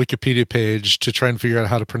Bont's Wikipedia page to try and figure out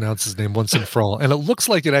how to pronounce his name once and for all. And it looks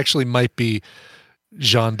like it actually might be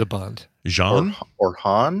Jean de Bont. Jean? Or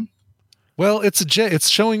Han? Well, it's a J. It's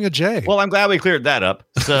showing a J. Well, I'm glad we cleared that up.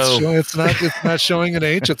 So It's not showing an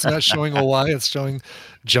H. It's not showing a Y. It's showing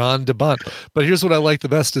John de Bont. But here's what I like the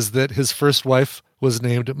best is that his first wife was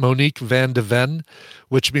named Monique Van de Ven,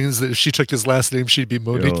 which means that if she took his last name, she'd be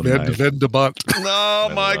Monique Van de Ven de Bont. Oh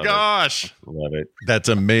my gosh. love it. That's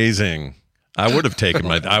amazing. I would have taken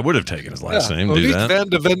his last name. Monique Do that. Van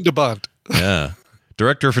de Ven de Bont. Yeah.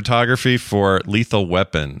 Director of photography for Lethal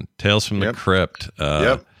Weapon, Tales from the Crypt,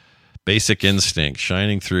 Basic Instinct,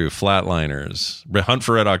 Shining Through, Flatliners, Hunt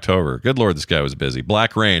for Red October. Good Lord, this guy was busy.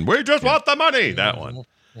 Black Rain. We just want the money. That one.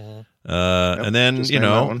 And then,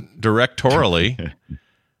 directorially,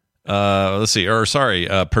 let's see,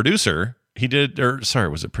 producer.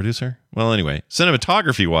 Was it producer? Well, anyway,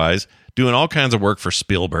 cinematography wise, doing all kinds of work for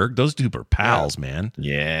Spielberg. Those two are pals, man.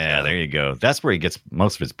 Yeah, there you go. That's where he gets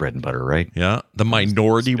most of his bread and butter, right? Yeah. The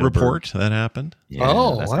Minority Spielberg. Report, that happened.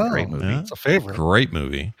 Yeah, that's a great movie. Yeah. It's a favorite. Great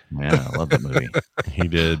movie. Yeah, I love that movie. He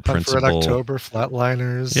did Hunt for Red Principal. October,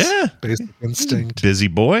 Flatliners. Yeah. Basic Instinct. Busy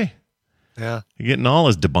boy. Yeah. You're getting all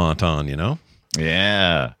his de Bont on, you know?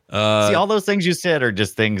 Yeah. See, all those things you said are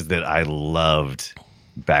just things that I loved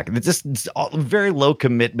back. It's all very low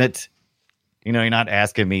commitment. You know, you're not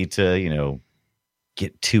asking me to,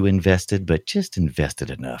 get too invested, but just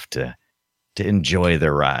invested enough to enjoy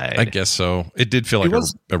the ride. I guess so. It did feel like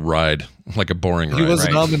a ride, like a boring ride. He was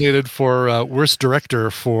right? nominated for Worst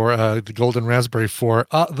Director for the Golden Raspberry for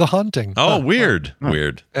The Haunting. Oh, weird.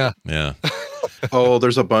 Weird. Yeah. Yeah.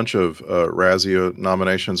 There's a bunch of Razzie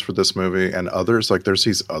nominations for this movie and others. Like there's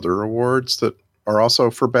these other awards that are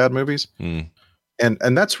also for bad movies.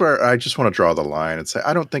 And that's where I just want to draw the line and say,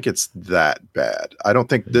 I don't think it's that bad. I don't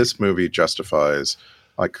think this movie justifies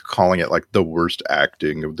like calling it like the worst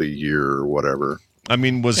acting of the year or whatever. I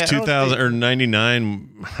mean, was 2000 or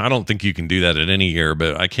 99? I don't think you can do that at any year,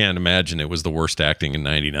 but I can't imagine it was the worst acting in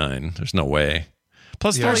 99. There's no way.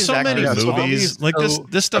 Plus, there's so many movies like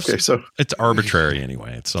this stuff. Okay, so it's arbitrary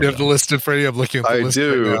anyway. It's you have the list in front of you. I'm looking at the list. I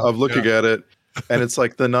do. Right now. I'm looking at it. And it's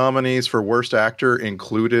like the nominees for worst actor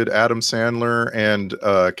included Adam Sandler and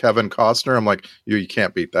Kevin Costner. I'm like, you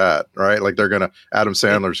can't beat that, right? Like Adam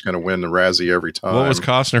Sandler's gonna win the Razzie every time. What was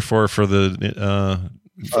Costner for the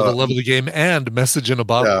Love of the Game and Message in a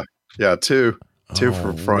Bottle? Yeah, two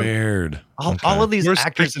from front. Weird. All of these Worst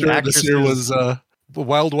actors and picture actresses. this year was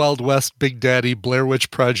Wild Wild West, Big Daddy, Blair Witch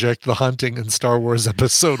Project, The Haunting, and Star Wars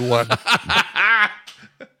Episode 1.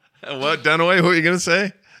 What, Dunaway? What were you gonna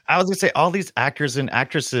say? I was going to say all these actors and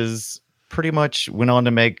actresses pretty much went on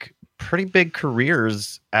to make pretty big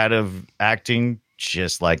careers out of acting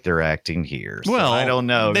just like they're acting here. So Well, I don't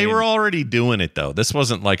know. They were already doing it, though. This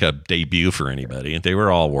wasn't like a debut for anybody. They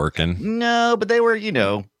were all working. No, but they were,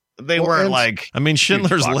 they weren't like. I mean,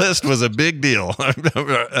 Schindler's List was a big deal.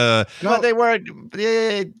 But they weren't.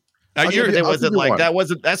 It wasn't like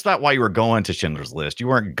that. That's not why you were going to Schindler's List. You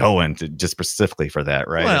weren't going to just specifically for that,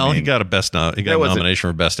 right? Well, he got a nomination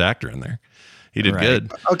for Best Actor in there. He did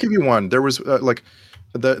good. I'll give you one. There was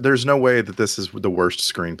there's no way that this is the worst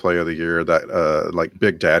screenplay of the year. That like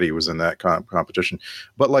Big Daddy was in that competition,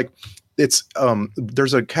 but like it's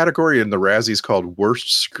there's a category in the Razzies called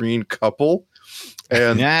Worst Screen Couple.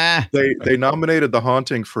 And they nominated The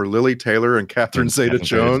Haunting for Lily Taylor and Catherine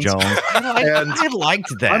Zeta-Jones. I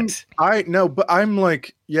liked that. I know, but I'm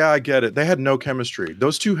like, yeah, I get it. They had no chemistry.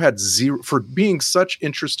 Those two had zero, for being such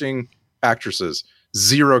interesting actresses,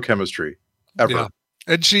 zero chemistry ever. Yeah.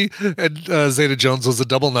 And Zeta-Jones was a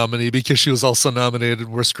double nominee because she was also nominated in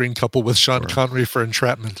Worst Screen Couple with Sean Connery for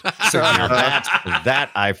Entrapment. That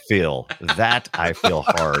I feel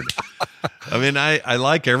hard. I mean, I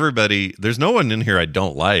like everybody. There's no one in here I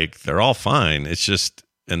don't like. They're all fine. It's just,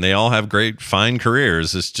 and they all have great, fine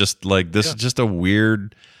careers. It's just like, this is just a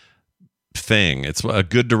weird thing. It's a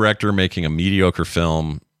good director making a mediocre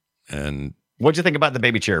film. And what'd you think about the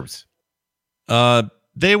baby cherubs?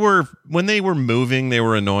 When they were moving, they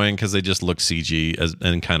were annoying because they just looked CG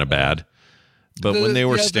and kind of bad. But when they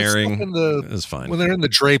were staring, it was fine. When they're in the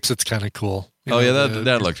drapes, it's kind of cool.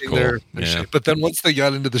 That looked cool. Yeah. But then once they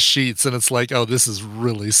got into the sheets, and it's like, oh, this is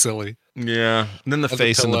really silly. Yeah. And then the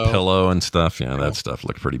face and the pillow and stuff. Yeah, that stuff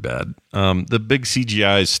looked pretty bad. The big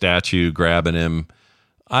CGI statue grabbing him,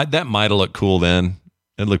 that might have looked cool then.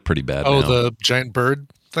 It looked pretty bad. Oh, now. The giant bird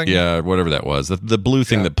thing? Yeah, whatever that was. The blue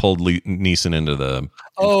thing that pulled Neeson into the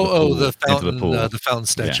the fountain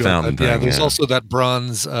statue. There's also that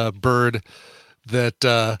bronze bird that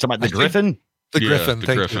talking about the griffin. The griffin,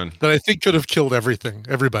 Griffin. That I think could have killed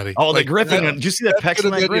everybody. Oh, the griffin! Did you see the pecs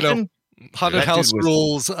on that griffin? Haunted That house dude was-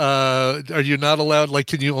 rules. Are you not allowed? Like,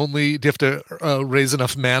 do you have to raise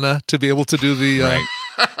enough mana to be able to do the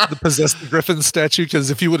the possessed Griffin statue? Because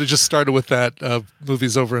if you would have just started with that,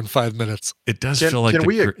 movie's over in 5 minutes. It does feel like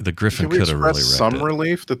the Griffin Can we could have really express wrecked some it.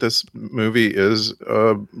 relief that this movie is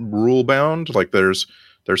rule bound? Like there's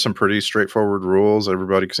some pretty straightforward rules.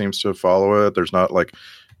 Everybody seems to follow it. There's not like,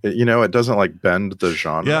 it doesn't like bend the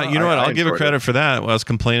genre. Yeah, you know what? I'll give it enjoyed credit for that. I was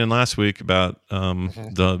complaining last week about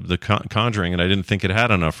the Conjuring, and I didn't think it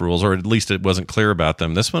had enough rules, or at least it wasn't clear about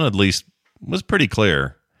them. This one at least was pretty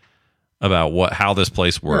clear about how this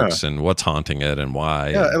place works and what's haunting it and why.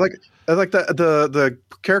 Yeah, I like that the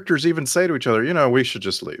characters even say to each other, we should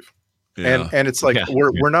just leave. Yeah. And it's like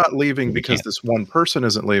we're not leaving because this one person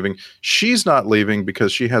isn't leaving. She's not leaving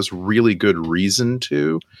because she has really good reason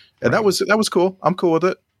to. And that was cool. I'm cool with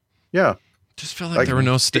it. Yeah. Just felt like there were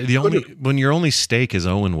no when your only stake is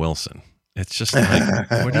Owen Wilson. It's just like,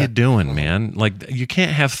 what are you doing, man? Like, you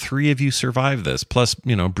can't have 3 of you survive this. Plus,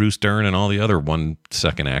 Bruce Dern and all the other 1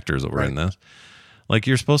 second actors that were in this. Like,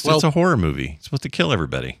 you're supposed to. It's a horror movie. It's supposed to kill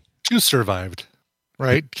everybody. 2 survived,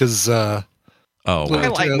 right? Because I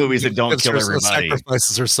like movies that don't kill everybody.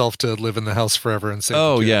 Sacrifices herself to live in the house forever and save.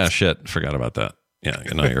 Oh the kids. yeah, shit. Forgot about that. Yeah,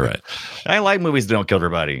 no, you're right. I like movies that don't kill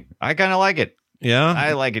everybody. I kind of like it. Yeah,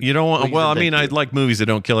 I like it. You don't want. Well, I mean, I I'd like movies that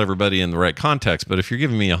don't kill everybody in the right context. But if you're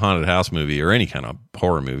giving me a haunted house movie or any kind of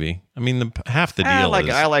horror movie, I mean, half the deal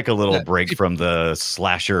I like a little break from the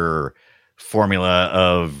slasher formula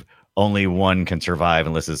of only one can survive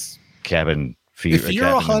unless it's cabin. If you're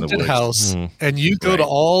a haunted house and you go to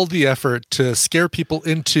all the effort to scare people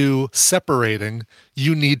into separating,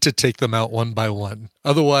 you need to take them out one by one.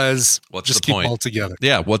 Otherwise, just keep them all together.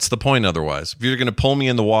 Yeah, what's the point otherwise? If you're going to pull me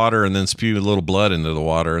in the water and then spew a little blood into the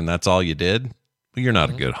water and that's all you did, well, you're not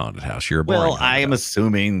a good haunted house. You're a boring haunted I am house.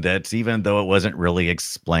 assuming that even though it wasn't really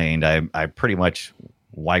explained, I pretty much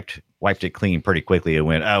wiped it clean pretty quickly and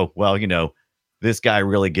went, oh, well, this guy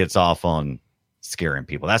really gets off on scaring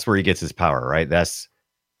people. That's where he gets his power, right? That's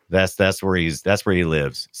where he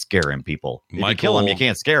lives, scaring people. If you kill him, you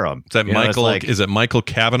can't scare him. Is that Michael? Is it Michael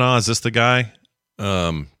Cavanaugh? Is this the guy?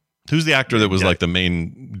 Who's the actor that was like the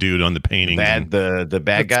main dude on the painting? The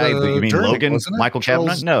bad guy. You mean Durning, Logan? wasn't it? Michael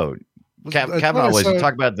Cavanaugh? No, Cavanaugh was. You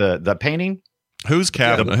talk about the painting. Who's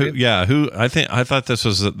Cavanaugh? Who? I thought this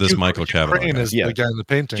was this Michael Cavanaugh. Crane is the guy in the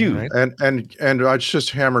painting, right? And I just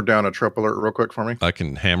hammered down a trip alert real quick for me. I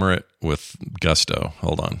can hammer it with gusto.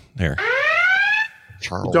 Hold on, here.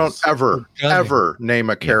 Charles. Don't ever name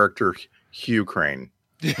a character Hugh Crane.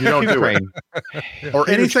 You don't do it. Or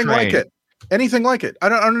anything like it. Anything like it. I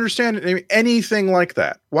don't understand anything like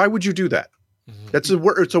that. Why would you do that? It's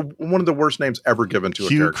one of the worst names ever given to a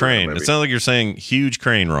Hugh character. Crane. It sounds like you're saying huge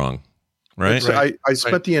crane wrong. Right. I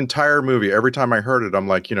spent the entire movie. Every time I heard it, I'm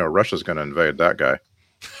like, Russia's going to invade that guy.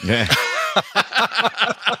 Yeah.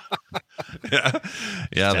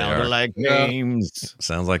 Yeah, they are. Like names.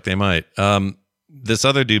 Sounds like they might. This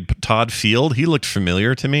other dude, Todd Field, he looked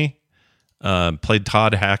familiar to me. Played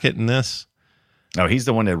Todd Hackett in this. No, he's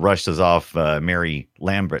the one that rushed us off Mary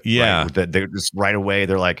Lambert. Yeah. Right? They're just right away.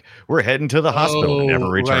 They're like, we're heading to the hospital and never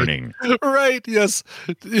returning. Right. Yes.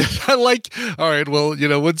 I like, all right. Well,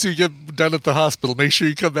 once you get done at the hospital, make sure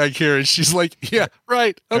you come back here. And she's like, yeah,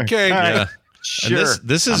 right. Okay. Yeah. Sure.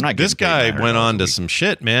 And this guy went on to some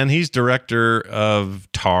shit, man. He's director of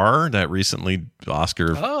Tar, that recently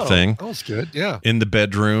Oscar thing. That was good. Yeah. In the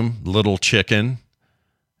Bedroom, Little Chicken.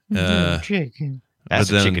 Chicken.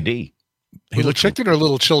 That's a chickadee. Little chicken or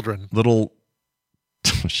little children?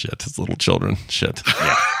 Shit, it's little children. Shit.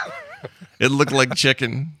 Yeah. It looked like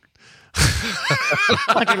chicken.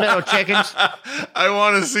 Like little chickens. I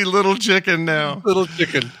want to see Little Chicken now. Little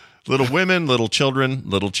chicken. Little women, little children,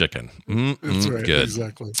 little chicken. That's right. Good.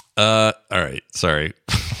 Exactly. All right. Sorry.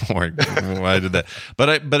 Why I did that?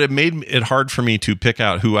 But it made it hard for me to pick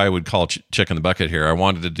out who I would call chick in the bucket here. I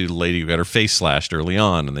wanted to do the lady who got her face slashed early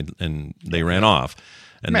on, and they ran off.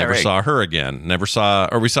 And never saw her again. We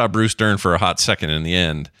saw Bruce Dern for a hot second in the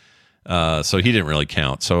end. So he didn't really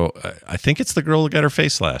count. So I think it's the girl who got her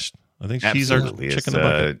face slashed. I think she's our chick in the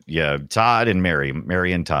bucket. Yeah, Todd and Mary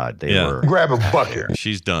and Todd. They were. Grab a bucket.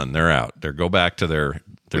 She's done. They're out. They go back to their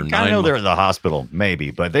 9 I know they're in the hospital,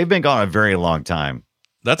 maybe, but they've been gone a very long time.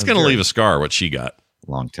 That's going to leave a scar, what she got.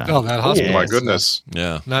 Long time. Oh, that hospital. Oh, my goodness.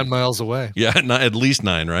 Yeah. 9 miles away. Yeah, at least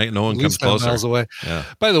 9, right? No one comes closer. 9 miles away. Yeah.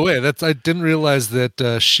 By the way, I didn't realize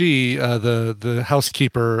that she, the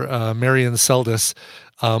housekeeper, Marion Seldes,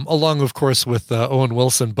 along, of course, with Owen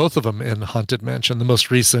Wilson, both of them in Haunted Mansion, the most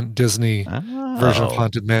recent Disney version of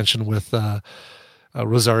Haunted Mansion with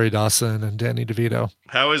Rosario Dawson and Danny DeVito.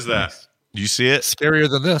 How is that? Do you see it? Scarier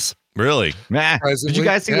than this. Really? Nah. Did you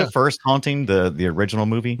guys see Yeah. the first Haunting, the original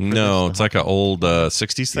movie? No, it's like an old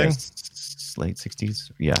 60s thing. Yes, late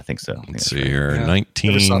 60s. Yeah, I think so. Let's see here. Yeah,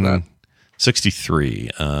 never saw that. 1963.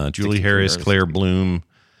 Julie 63 Harris, or Claire 60. Bloom,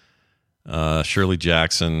 Shirley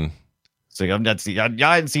Jackson. So y'all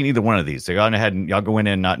hadn't seen either one of these. So y'all go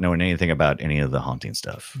in not knowing anything about any of the Haunting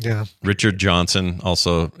stuff. Yeah. Richard Johnson,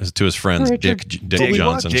 also to his friends, Dick Dick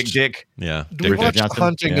Johnson. Dick. Yeah. Do we Dick watch Johnson?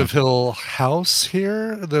 Haunting Yeah. of Hill House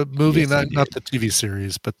here? The movie, Yes, we not the TV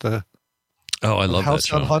series, but the Oh, I love that House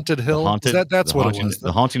show. on Haunted Hill. That's what it was.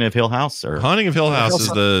 The Haunting of Hill House, or Haunting of Hill House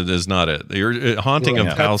House is not it. The Haunting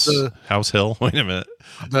Yeah. of House That's House Hill. Wait a minute.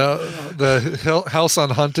 The hill, House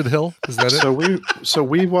on Haunted Hill. Is that it? So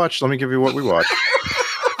we watched. Let me give you what we watched.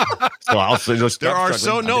 so I'll say those. There are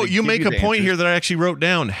you make a point here that I actually wrote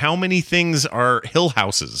down. How many things are Hill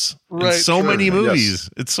Houses in Right, so sure. many Yes. movies?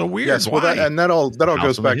 It's so weird. Yes, well, Why? that all House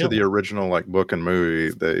goes on the back to Hill. the original like book and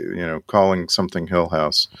movie. Calling something Hill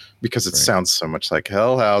House because it sounds so much like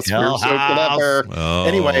Hell House. Hell We're so House. clever. Oh,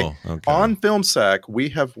 Anyway, okay. on Film Sack, we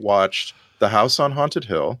have watched The House on Haunted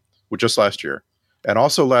Hill, which just last year, and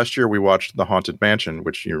also last year we watched The Haunted Mansion,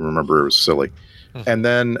 which you remember was silly, and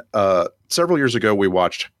then several years ago we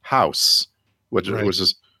watched House, which Right.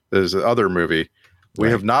 was this other movie. We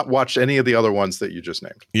have not watched any of the other ones that you just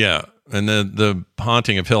named. Yeah, and the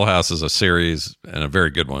Haunting of Hill House is a series and a very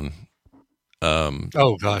good one.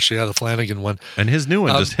 Oh gosh, yeah, the Flanagan one. And his new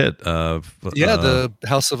one just hit. The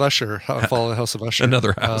House of Usher. Follow the House of Usher.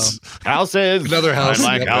 Another house. Houses. Another house.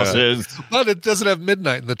 I like Yeah. houses. But it doesn't have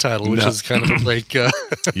midnight in the title, which is kind of a break.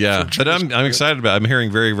 Yeah, but I'm excited about it. I'm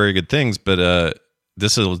hearing very, very good things. But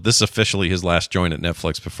this is officially his last joint at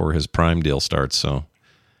Netflix before his Prime deal starts. So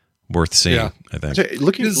worth seeing, Yeah. I think. Okay,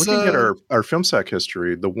 looking at our film sack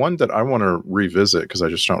history, the one that I want to revisit because I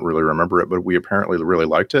just don't really remember it, but we apparently really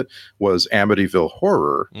liked it, was Amityville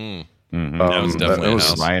Horror. Mm. Mhm. That was definitely that a was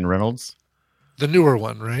house. Ryan Reynolds. The newer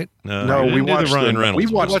one, right? No, we didn't do watched the Ryan the Reynolds. We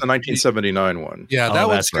one. watched the 1979 one. Yeah, that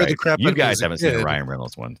one that's scared the right. crap out You of me guys as a haven't seen the kid. Ryan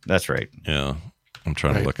Reynolds one. That's right. Yeah, I'm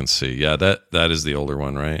trying to Right. look and see. Yeah, that is the older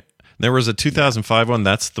one, right? There was a 2005 one.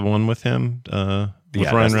 That's the one with him, with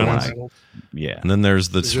Yeah, Ryan that's the one Reynolds. Yeah. And then there's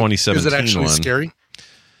the Is it 2017 actually one. scary?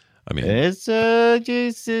 I mean, It's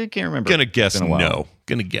just can't remember. gonna guess It's been a while. no.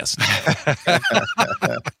 Gonna guess no.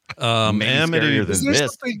 Maybe scarier Amity. than Is there this.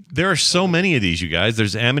 something? There are so many of these, you guys.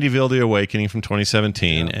 There's Amityville: The Awakening from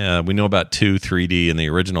 2017. We know about 2, 3D, and the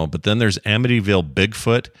original. But then there's Amityville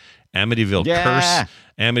Bigfoot, Amityville Yeah. Curse, I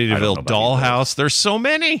don't know Amityville about Dollhouse. There's so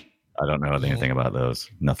many. I don't know anything about those.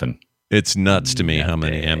 Nothing. It's nuts to me how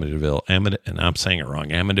many Nothing. Amityville, and I'm saying it wrong.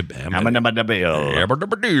 Amityville.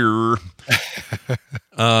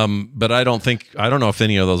 But I don't know if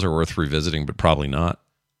any of those are worth revisiting, but probably not.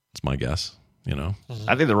 It's my guess. You know,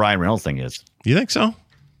 I think the Ryan Reynolds thing is. you think so?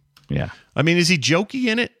 Yeah. I mean, is he jokey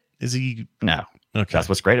in it? Is he No. okay? That's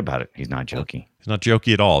what's great about it. He's not jokey. He's not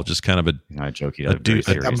jokey at all. Just kind of a. He's not jokey. A Very dude-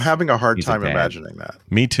 serious. I'm having a hard He's a time dad. imagining that.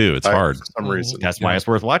 Me too. It's hard. For some reason. That's why it's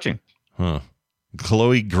worth watching. Huh.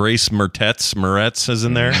 Chloe Grace Moretz is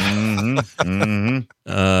in there.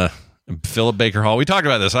 Philip Baker Hall. We talked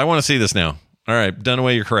about this. I want to see this now. All right,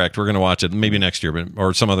 Dunaway, you're correct. We're going to watch it maybe next year,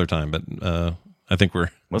 or some other time. But I think we're.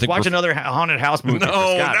 Let's watch another haunted house movie. No, for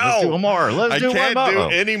Scott. no. Let's do one more. Let's do one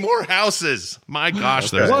more. any more houses. My gosh,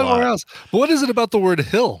 there's a One more lot. house. But what is it about the word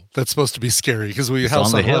hill that's supposed to be scary? Because we It's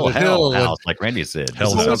house on the hill, Haunted hell and- house, like Randy said.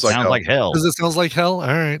 Hell It sounds sounds like hell. Does it sounds like hell? All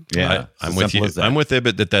right. Yeah, I'm it's with as you. simple as that. I'm with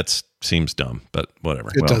Ibbot that seems dumb, but whatever.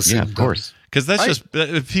 It does yeah, seem of course. Because that's just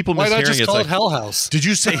if people Why mishearing not just it's call like, it Hell House? did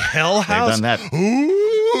you say Hell House? done that.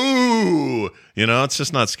 Ooh, it's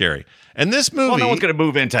just not scary. And this movie, Well, no one's going to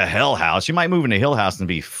move into Hell House. You might move into Hill House and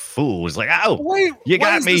be fools. Like, oh, Why, you why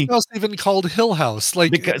got is me. this house even called Hill House?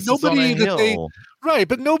 Like Because nobody it's on a that they hill. right,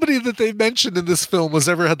 but nobody that they mentioned in this film was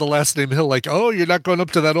ever had the last name Hill. Like, oh, you're not going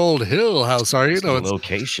up to that old Hill House, are you? It's No, the it's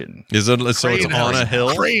location. is it so it's Crane on House. a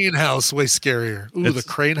hill? Crane House, way scarier. Ooh, the It's-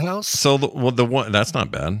 Crane House. So the one that's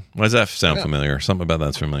not bad. Why does that sound familiar? Something about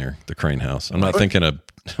that's familiar. The Crane House. I'm not thinking of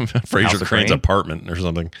Fraser House of Crane's Crane? apartment or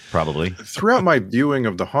something. Probably. Throughout my viewing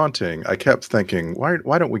of The Haunting, I kept thinking, why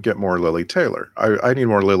don't we get more Lily Taylor? I need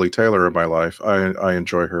more Lily Taylor in my life. I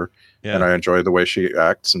enjoy her, Yeah. and I enjoy the way she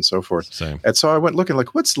acts and so forth. Same. And so I went looking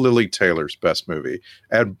like, what's Lily Taylor's best movie?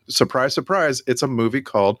 And surprise, surprise, it's a movie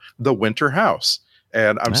called The Winter House.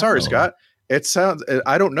 And I'm sorry, Oh. Scott. It sounds,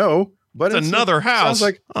 I don't know, but It's another it house. sounds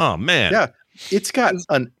like, Oh man. yeah, it's got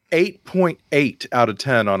an 8.8 out of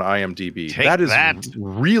 10 on IMDb. Take That is that.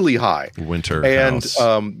 really high. Winter And House.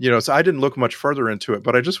 so I didn't look much further into it,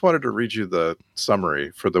 but I just wanted to read you the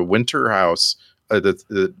summary for The Winter House that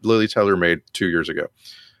Lily Taylor made 2 years ago.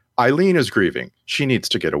 Eileen is grieving. She needs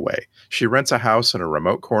to get away. She rents a house in a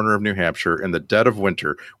remote corner of New Hampshire in the dead of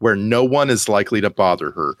winter where no one is likely to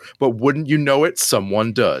bother her. But wouldn't you know it,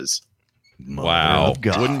 someone does. Wow.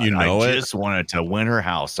 Wouldn't you know it? I just wanted to win her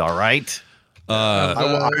house, all right?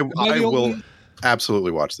 I will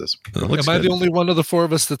absolutely watch this. Am I the only one of the four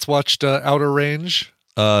of us that's watched Outer Range?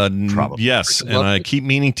 Probably. Yes, and I keep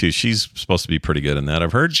meaning to. She's supposed to be pretty good in that,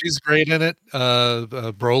 I've heard. She's great in it.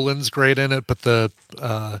 Brolin's great in it, but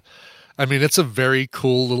it's a very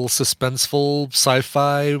cool little suspenseful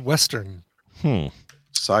sci-fi western.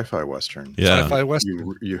 Sci-fi western. Yeah. Sci-fi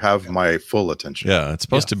western. You have my full attention. Yeah, it's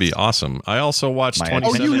supposed to be awesome. I also watched My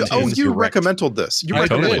 2017. you recommended this. You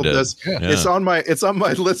recommended this. Yeah. It's on my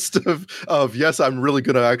list of yes, I'm really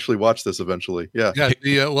going to actually watch this eventually. Yeah.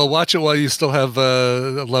 Well, watch it while you still have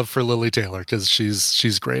a love for Lily Taylor, because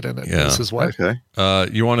she's great in it. Yeah. This is why. Okay.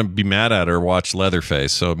 You want to be mad at her, watch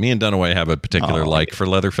Leatherface. So me and Dunaway have a particular for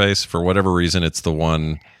Leatherface. For whatever reason, it's the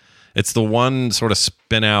one sort of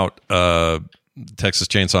spin out Texas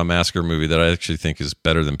Chainsaw Massacre movie that I actually think is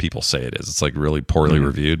better than people say it is. It's like really poorly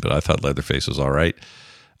reviewed, but I thought Leatherface was all right.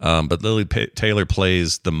 But Lily Taylor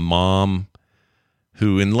plays the mom,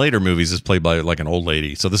 who in later movies is played by like an old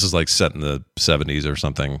lady. So this is like set in the 70s or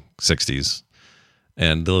something, 60s.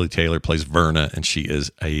 And Lily Taylor plays Verna, and she is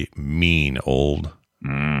a mean old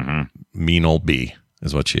bee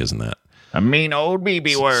is what she is in that. A mean old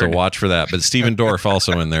BB word. So watch for that. But Stephen Dorff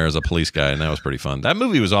also in there as a police guy, and that was pretty fun. That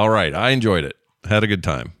movie was all right. I enjoyed it. Had a good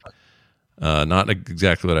time. Not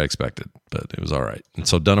exactly what I expected, but it was all right. And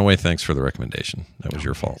so Dunaway, thanks for the recommendation. That was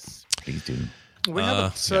your fault. Please do. We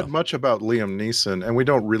haven't said much about Liam Neeson, and we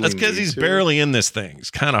don't really. That's because he's barely in this thing. He's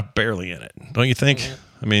kind of barely in it, don't you think?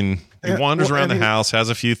 I mean, he wanders around the house, has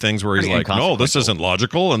a few things where he's like, "No, this isn't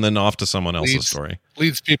logical," and then off to someone else's story.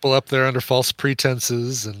 Leads people up there under false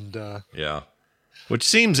pretenses, and which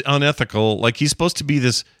seems unethical. Like he's supposed to be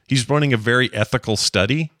this. He's running a very ethical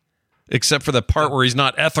study, except for the part where he's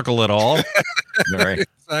not ethical at all. Right.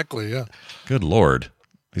 Exactly. Yeah. Good Lord.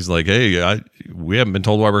 He's like, hey, we haven't been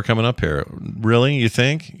told why we're coming up here. Really? You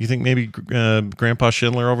think? You think maybe Grandpa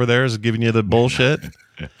Schindler over there is giving you the bullshit?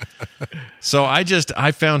 So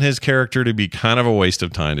I found his character to be kind of a waste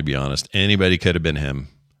of time, to be honest. Anybody could have been him.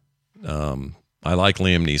 I like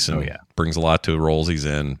Liam Neeson. Oh, yeah. Brings a lot to the roles he's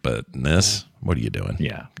in, but in this, what are you doing?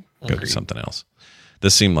 Yeah. Go do something else.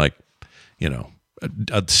 This seemed like,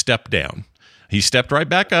 a step down. He stepped right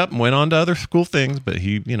back up and went on to other cool things, but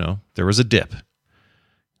there was a dip.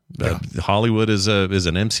 Hollywood is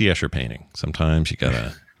an M.C. Escher painting. Sometimes you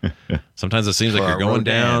gotta. Sometimes it seems like you're going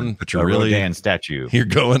down, but you're really Rodin statue. You're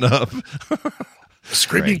going up.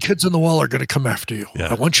 Screaming kids on the wall are going to come after you. Yeah.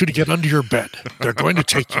 I want you to get under your bed. They're going to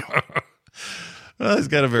take you. Well, he's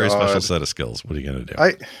got a very special set of skills. What are you going to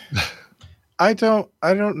do? I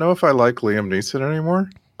don't know if I like Liam Neeson anymore.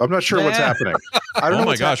 I'm not sure what's happening. I don't know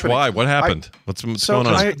my gosh, happening. why? What happened? What's going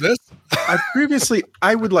on?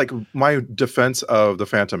 I would like, my defense of The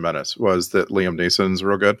Phantom Menace was that Liam Neeson's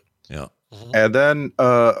real good. Yeah. And then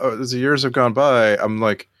as the years have gone by, I'm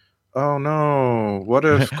like, oh no, what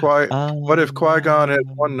if Qui-Gon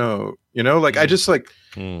had one note? I just like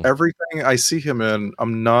everything I see him in,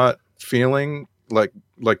 I'm not feeling like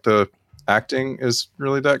the acting is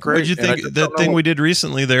really that great. What did you think that thing we did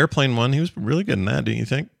recently, the airplane one? He was really good in that, didn't you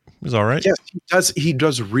think? He was all right. Yes, he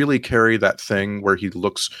does really carry that thing where he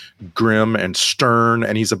looks grim and stern,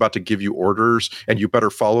 and he's about to give you orders, and you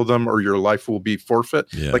better follow them or your life will be forfeit.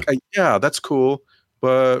 Yeah. That's cool,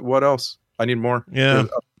 but what else? I need more. Yeah.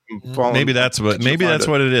 Maybe that's what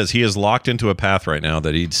it is. He is locked into a path right now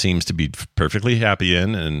that he seems to be perfectly happy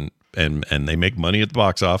in, and they make money at the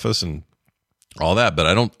box office and all that. But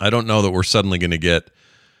I don't know that we're suddenly going to get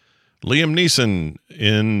Liam Neeson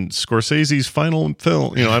in Scorsese's final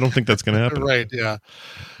film. I don't think that's going to happen. Right? Yeah.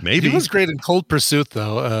 Maybe he was great in Cold Pursuit,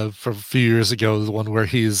 though. From a few years ago, the one where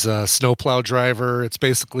he's a snowplow driver. It's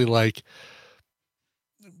basically like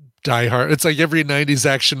Die Hard. It's like every 90s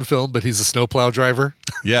action film, but he's a snowplow driver.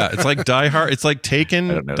 Yeah, it's like Die Hard. It's like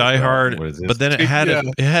Taken, Die Hard, but then it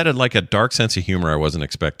had like a dark sense of humor I wasn't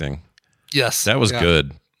expecting. Yes, that was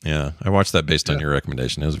good. Yeah, I watched that based on your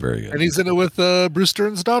recommendation. It was very good. And he's in it with Bruce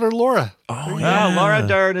Dern's daughter, Laura. Oh, yeah. Laura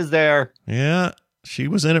Dern is there. Yeah, she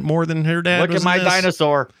was in it more than her dad. Look at my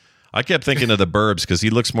dinosaur. I kept thinking of The Burbs because he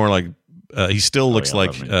looks more like he still looks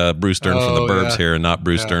like Bruce Dern from The Burbs here, and not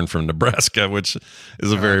Bruce Dern from Nebraska, which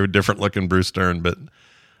is a very different looking Bruce Dern. But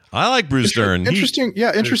I like Bruce Dern. Interesting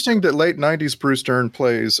that late 90s Bruce Dern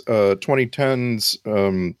plays 2010's.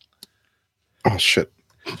 Oh shit.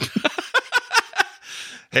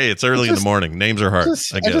 Hey, it's early in the morning. Names are hard.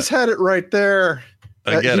 I just had it right there.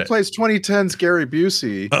 get he it. plays 2010's Gary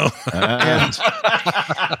Busey.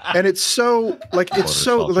 And it's so like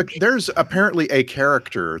there's apparently a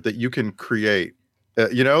character that you can create.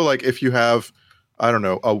 Like if you have, I don't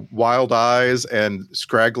know, a wild eyes and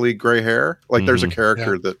scraggly gray hair, like there's a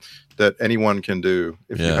character that anyone can do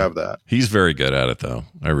if you have that. He's very good at it, though.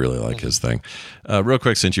 I really like his thing. Real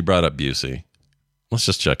quick, since you brought up Busey, let's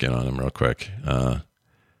just check in on him real quick.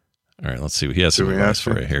 All right, let's see. He has some advice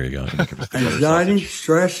for you. Here you go. Anxiety,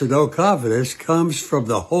 stress, and no confidence comes from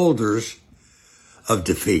the holders of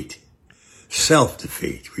defeat.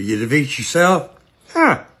 Self-defeat. When you defeat yourself,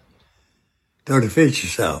 don't defeat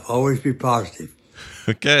yourself. Always be positive.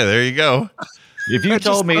 Okay, there you go. If you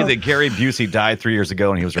told me that Gary Busey died 3 years ago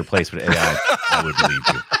and he was replaced with AI, I would believe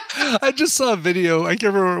you. I just saw a video. I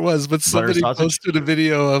can't remember what it was, but somebody posted a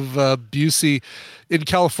video of Busey in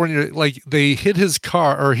California. Like they hit his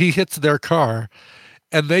car, or he hits their car,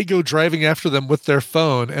 and they go driving after them with their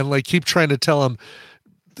phone and like keep trying to tell him,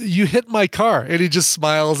 "You hit my car," and he just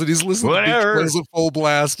smiles and he's listening to Beach Boys at full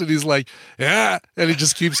blast, and he's like, "Yeah," and he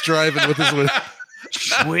just keeps driving with his.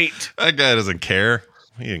 Sweet. That guy doesn't care.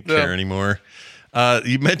 He didn't care anymore.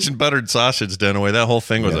 You mentioned buttered sausage, Dunaway. That whole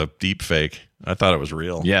thing was a deep fake. I thought it was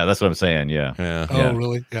real. Yeah, that's what I'm saying. Yeah. Oh,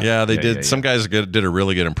 really? Yeah, they did. Some guys did a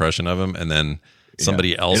really good impression of him, and then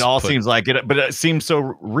somebody else. It all seems like it, but it seems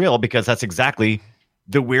so real because that's exactly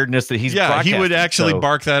the weirdness that he's. Yeah, he would actually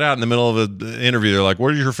bark that out in the middle of the interview. They're like,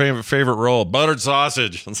 "What is your favorite roll?" Buttered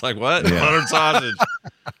sausage. It's like, what? Yeah. Buttered sausage.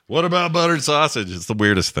 What about buttered sausage? It's the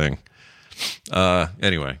weirdest thing.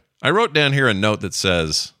 Anyway, I wrote down here a note that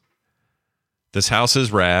says, "This house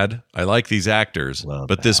is rad. I like these actors,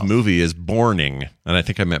 but this movie is boring." And I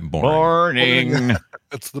think I meant boring. Boring.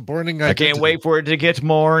 It's the boring. I can't wait for it to get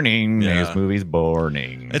morning. Yeah. This movie's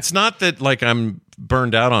boring. It's not that like I'm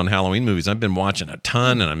burned out on Halloween movies. I've been watching a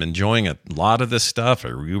ton, and I'm enjoying a lot of this stuff. I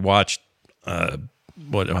rewatched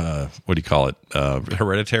what do you call it?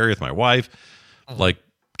 Hereditary with my wife. Like,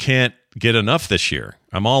 can't get enough this year.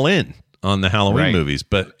 I'm all in on the Halloween movies.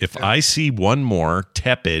 But if I see one more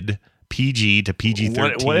tepid PG to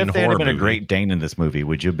PG-13 what if there had been movie, a Great Dane in this movie?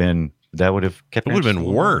 Would you have been? That would have kept. It would have been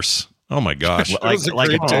worse. Oh my gosh!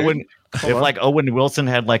 If Owen Wilson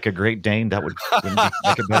had like a Great Dane, that would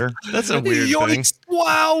make it better. That's a weird thing.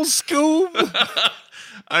 Wow, Scoob.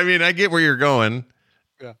 I mean, I get where you're going.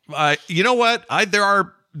 Yeah. You know what?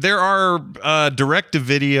 There are direct to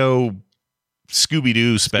video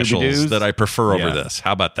Scooby-Doo specials that I prefer over this.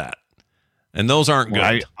 How about that? And those aren't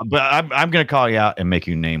good. I'm going to call you out and make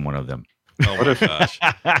you name one of them. Oh my gosh!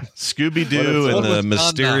 Scooby-Doo and the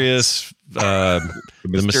mysterious,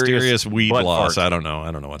 weed loss. I don't know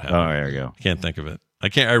what happened. Oh, there you go. Can't think of it. I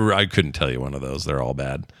can't. I couldn't tell you one of those. They're all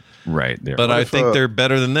bad. Right. But I think they're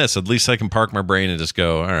better than this. At least I can park my brain and just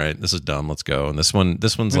go, all right, this is dumb. Let's go. And this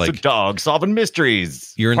one's like a dog solving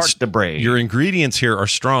mysteries. Park the brain. Your ingredients here are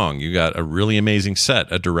strong. You got a really amazing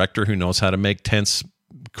set, a director who knows how to make tense,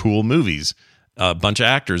 cool movies, a bunch of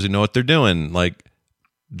actors who know what they're doing. Like,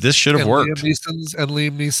 this should have worked.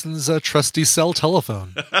 Liam Neeson's trusty cell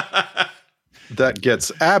telephone. That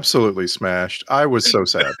gets absolutely smashed. I was so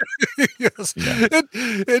sad. Yes. Yeah.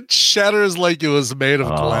 It shatters like it was made of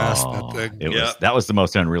glass. That thing. That was the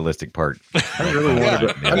most unrealistic part. I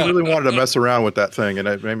really wanted to mess around with that thing, and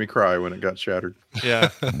it made me cry when it got shattered.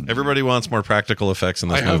 Yeah. Everybody wants more practical effects in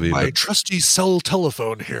this movie. I have my trusty cell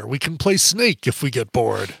telephone here. We can play Snake if we get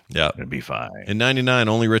bored. Yeah. It'd be fine. In 99,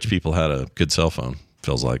 only rich people had a good cell phone,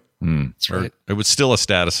 feels like. That's right. It was still a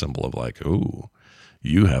status symbol of like, ooh,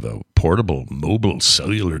 you have a portable mobile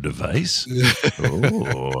cellular device?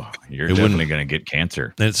 Oh, you're definitely going to get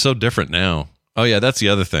cancer. And it's so different now. Oh, yeah, that's the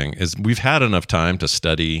other thing, is we've had enough time to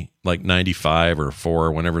study, like 95 or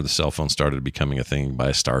 4, whenever the cell phone started becoming a thing by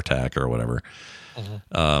StarTAC or whatever.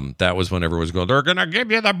 Mm-hmm. That was when everyone was going, they're going to give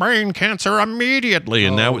you the brain cancer immediately.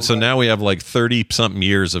 And now we have like 30-something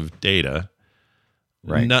years of data.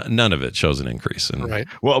 Right. None of it shows an increase. Right.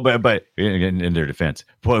 Well, but in their defense,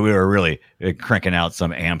 boy, we were really cranking out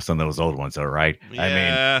some amps on those old ones, though, right? Yeah. I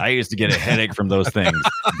mean, I used to get a headache from those things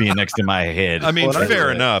being next to my head. I mean, fair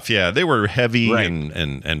enough. Yeah, they were heavy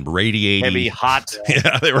and radiating. Heavy, hot.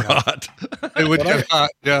 Yeah, they were hot. It would get hot.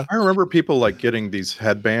 Yeah. I remember people like getting these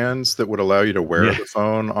headbands that would allow you to wear the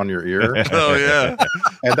phone on your ear. Oh yeah,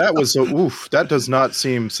 and that was that does not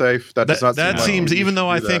seem safe. That does not. That seems. Even though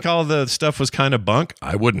I think all the stuff was kind of bunk,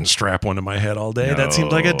 I wouldn't strap one to my head all day. No, that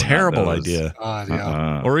seems like a terrible idea.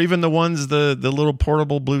 Yeah. Or even the ones, the little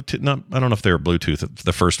portable Bluetooth. I don't know if they were Bluetooth,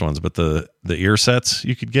 the first ones, but the ear sets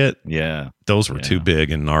you could get. Yeah, those were too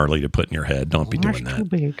big and gnarly to put in your head. Don't be doing that. Too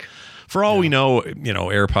big. For all we know,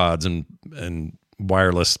 AirPods and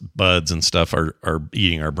wireless buds and stuff are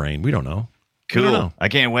eating our brain. We don't know. We don't Cool. know. I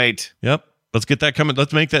can't wait. Yep. Let's get that coming.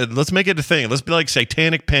 Let's make it a thing. Let's be like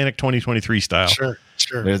Satanic Panic 2023 style. Sure.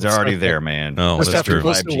 It's already there, man. Oh, Just that's have to true.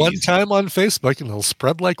 post it one time on Facebook and it'll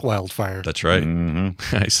spread like wildfire. That's right.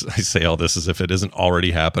 Mm-hmm. I say all this as if it isn't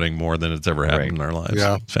already happening more than it's ever happened in our lives.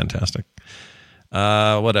 Yeah. Fantastic.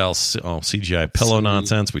 What else? Oh, CGI pillow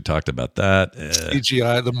nonsense. We talked about that.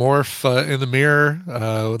 CGI, the morph in the mirror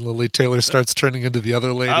when Lily Taylor starts turning into the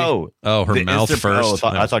other lady. Her the mouth instant- first.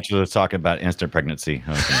 I thought you were talking about instant pregnancy.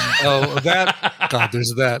 Okay. That. God,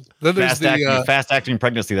 there's that. Then there's fast acting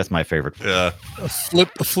pregnancy. That's my favorite.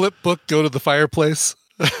 flip book, go to the fireplace.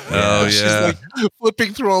 Oh, She's yeah. like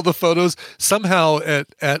flipping through all the photos somehow at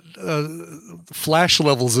flash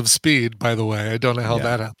levels of speed. By the way, I don't know how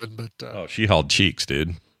that happened, but She hauled cheeks,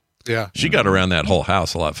 dude. yeah, She got around that whole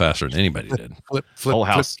house a lot faster than anybody did. flip, Whole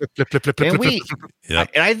house. flip. And we,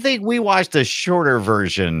 Yep. I think we watched a shorter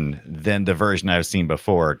version than the version I've seen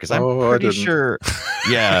before because I'm Oh, I pretty didn't. sure.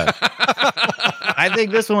 Yeah, I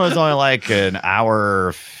think this one was only like an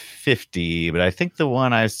hour 50, but I think the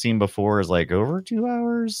one I've seen before is like over 2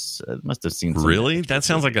 hours. I must have seen. Some Really? That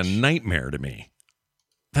sounds like a nightmare to me.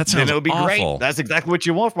 That Then sounds it would be awful. great. That's exactly what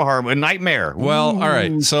you want from a horror movie. A nightmare. Well, all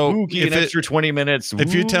right. So Spooky, an extra 20 minutes.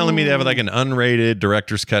 if you're telling me to have like an unrated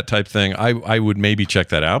director's cut type thing, I would maybe check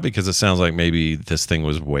that out because it sounds like maybe this thing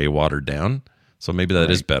was way watered down. So maybe that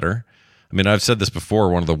is better. I mean, I've said this before.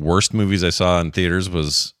 One of the worst movies I saw in theaters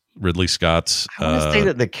was Ridley Scott's. I want to say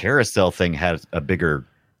that the carousel thing had a bigger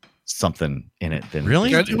something in it than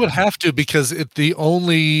Really? Yeah, it would have to because they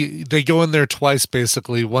go in there twice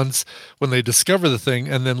basically. Once when they discover the thing,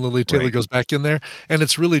 and then Lily Taylor Right. goes back in there, and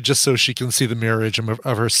it's really just so she can see the mirror image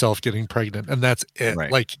of herself getting pregnant, and that's it.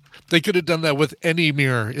 Right. Like they could have done that with any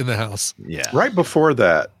mirror in the house. Yeah. Right before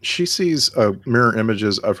that, she sees mirror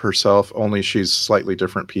images of herself, only she's slightly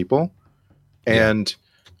different people. And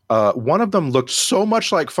one of them looked so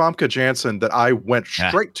much like Famke Janssen that I went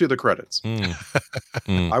straight to the credits.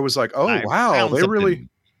 I was like, oh, I wow, found they really, something.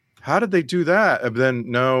 how did they do that? And then,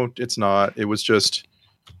 no, it's not. It was just,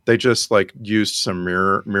 they just like used some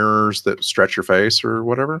mirrors that stretch your face or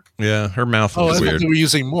whatever. Yeah, her mouth Oh, I was thought weird. they were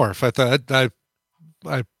using morph. I thought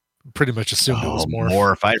I pretty much assumed it was morph.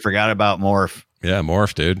 Morph. I forgot about Morph. Yeah,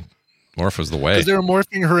 Morph, dude. Morph was the way. Because they were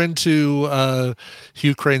morphing her into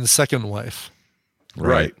Hugh Crane's second wife.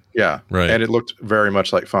 Right. Yeah. Right. And it looked very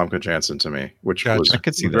much like Famke Janssen to me, which Gotcha. was I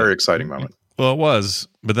could see a that. very exciting moment. Well, it was,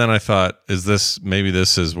 but then I thought, maybe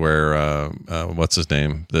this is where what's his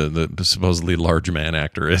name, the supposedly large man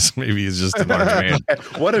actor is. Maybe he's just a large man.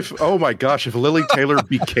 What if, oh my gosh, if Lily Taylor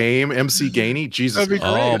became MC Gainey? Jesus. That'd be great.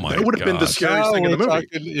 Oh my That would have been the gosh. scariest thing in the we're movie.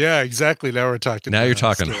 talking, yeah, exactly. Now we're talking. Now you're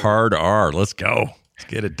talking story. hard R. Let's go. Let's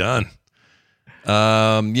get it done.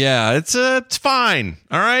 Yeah, it's fine.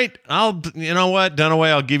 All right. You know what, Dunaway,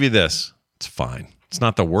 I'll give you this. It's fine. It's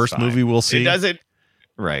not the worst Fine. movie we'll see. It doesn't.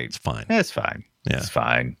 Right. It's fine. It's fine. Yeah. It's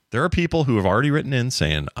fine. There are people who have already written in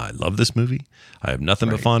saying, I love this movie. I have nothing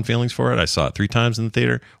but fond feelings for it. I saw it 3 times in the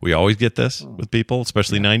theater. We always get this with people,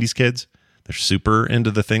 especially 90s kids. They're super into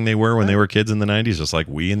the thing they were when they were kids in the 90s, just like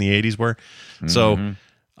we in the 80s were. So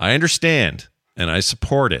I understand and I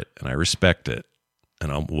support it and I respect it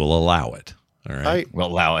and we'll allow it. All right. We'll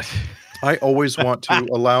allow it. I always want to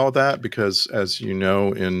allow that because, as you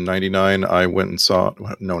know, in 99, I went and saw,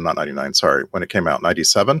 no, not 99, sorry, when it came out,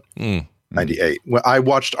 97, 98. Well, I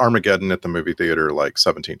watched Armageddon at the movie theater like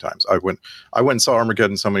 17 times. I went and saw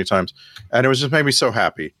Armageddon so many times, and it was just made me so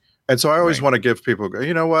happy. And so I always want to give people,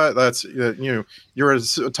 you know what, that's, you're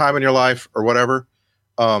at a time in your life or whatever.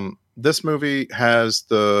 This movie has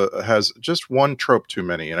just one trope too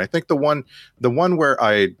many, and I think the one where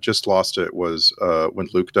I just lost it was when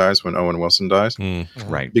Luke dies, when Owen Wilson dies,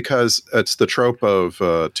 Right. because it's the trope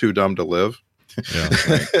of too dumb to live. Yeah.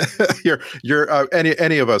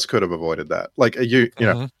 Any of us could have avoided that. Like you're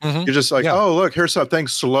just like, oh look, here's something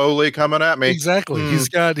slowly coming at me. Exactly. He's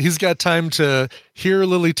got time to hear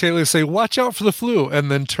Lily Taylor say, "Watch out for the flu," and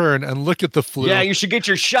then turn and look at the flu. Yeah, you should get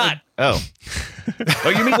your shot. Oh,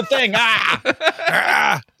 you mean the thing?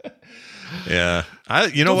 Yeah.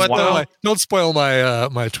 You know what though? Don't spoil my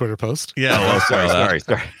my Twitter post. Yeah. Oh, sorry.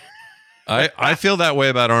 I feel that way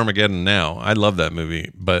about Armageddon now. I love that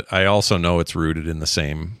movie, but I also know it's rooted in the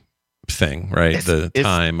same thing, right? The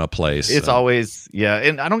time, a place. It's always,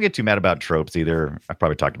 and I don't get too mad about tropes either. I've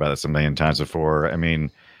probably talked about this a million times before. I mean,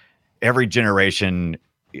 every generation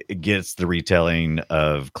gets the retelling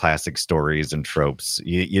of classic stories and tropes.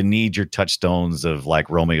 You need your touchstones of like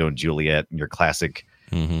Romeo and Juliet and your classic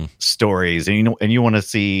stories, and you want to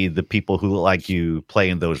see the people who look like you play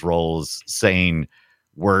in those roles saying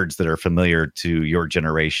words that are familiar to your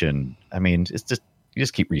generation. I mean, it's just you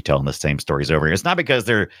just keep retelling the same stories over here. It's not because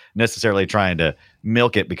they're necessarily trying to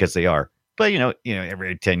milk it, because they are. But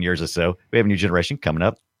every 10 years or so, we have a new generation coming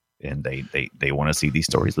up, and they want to see these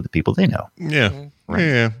stories with the people they know. Yeah, right.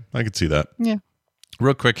 Yeah, I could see that. Yeah.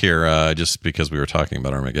 Real quick here, just because we were talking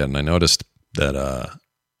about Armageddon, I noticed that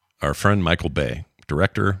our friend Michael Bay,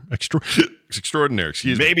 director extraordinaire,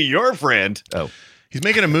 excuse me, maybe your friend. Oh, he's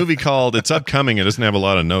making a movie called. It's upcoming. It doesn't have a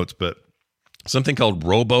lot of notes, but something called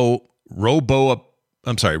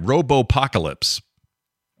Robopocalypse.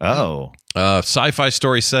 Oh. Sci-fi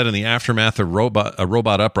story set in the aftermath of a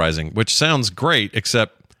robot uprising, which sounds great,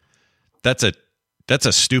 except that's a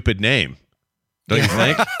stupid name, don't you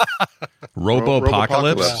think?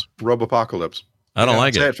 Robopocalypse. Robopocalypse. I don't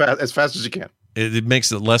like it. Say it as fast as you can. It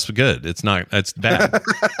makes it less good. It's not. It's bad.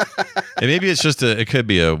 And maybe it's just it could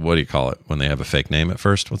be a, what do you call it when they have a fake name at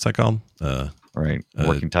first? What's that called? Right.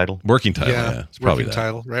 Working title. Working title. Yeah, it's probably that.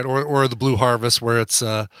 Title, right? Or the Blue Harvest, where it's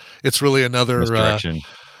really another Misdirection.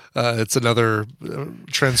 It's another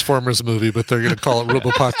Transformers movie, but they're going to call it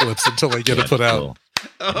Robopocalypse until they get it put out.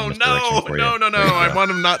 Oh no! I want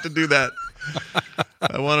him not to do that.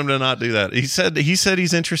 I want him to not do that. He said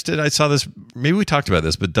he's interested. I saw this. Maybe we talked about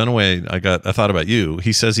this, but Dunaway, I thought about you.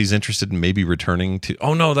 He says he's interested in maybe returning to.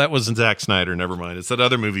 Oh no, that wasn't Zack Snyder. Never mind. It's that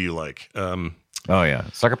other movie you like. Oh yeah,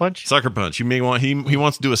 Sucker Punch. Sucker Punch. You may want. He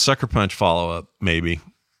wants to do a Sucker Punch follow up. Maybe.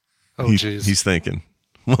 Oh jeez. He's thinking.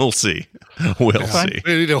 We'll see. We'll see.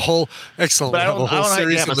 We need a whole excellent But I don't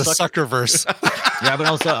series have in a the Suckerverse. Yeah, but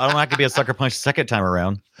also I don't have to be a Sucker Punch second time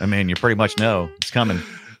around. I mean, you pretty much know it's coming.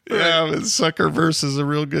 Yeah, but Suckerverse is a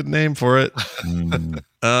real good name for it.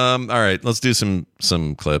 All right, let's do some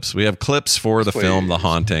clips. We have clips for the film The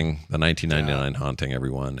Haunting, the 1999 Haunting,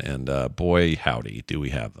 everyone. And boy, howdy, do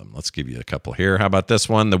we have them. Let's give you a couple here. How about this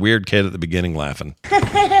one? The weird kid at the beginning laughing.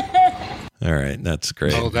 All right, that's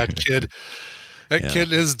great. Oh, that kid. That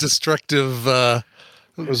kid is destructive.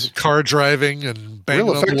 Car driving and banging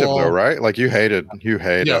real effective on the wall. though, right? Like you hated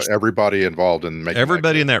everybody involved in making.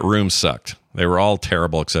 Everybody in that room sucked. They were all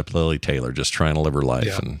terrible except Lily Taylor, just trying to live her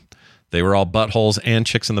life, and they were all buttholes and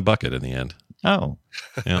chicks in the bucket in the end. Oh,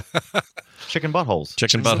 yeah, chicken buttholes.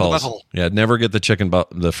 Chicken buttholes. Yeah, never get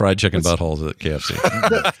the fried chicken buttholes at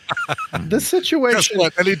KFC. The situation. Guess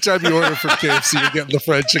what? Anytime you order from KFC, you're getting the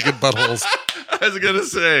fried chicken buttholes. I was gonna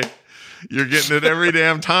say, you're getting it every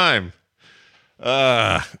damn time.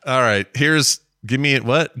 All right,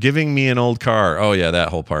 giving me an old car. Oh yeah, that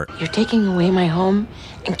whole part. You're taking away my home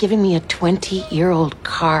and giving me a 20-year-old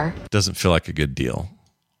car. Doesn't feel like a good deal.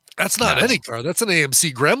 That's not any car. That's an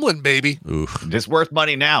AMC Gremlin, baby. Oof. It's worth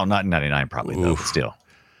money now. Not in 99 probably, though, but still.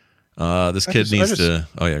 This kid needs to...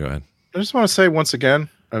 Oh yeah, go ahead. I just want to say once again,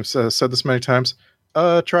 I've said this many times,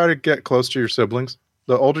 try to get close to your siblings.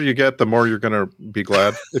 The older you get, the more you're going to be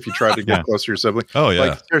glad if you try to get close to your sibling. Oh, yeah.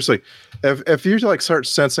 Like, seriously, if you like start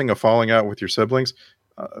sensing a falling out with your siblings,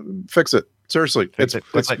 fix it. Seriously, it's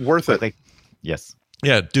worth it. Yes.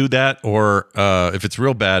 Yeah, do that, or if it's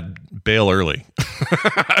real bad, bail early.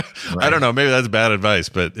 I don't know. Maybe that's bad advice,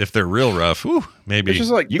 but if they're real rough, maybe. It's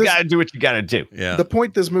just like, you got to do what you got to do. Yeah. The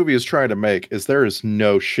point this movie is trying to make is there is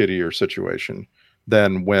no shittier situation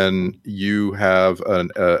than when you have an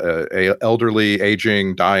elderly,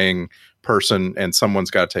 aging, dying person and someone's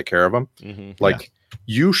got to take care of them. Mm-hmm.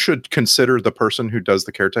 You should consider the person who does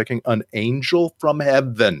the caretaking an angel from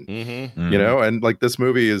heaven. Mm-hmm. You know, and like this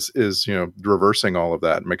movie is reversing all of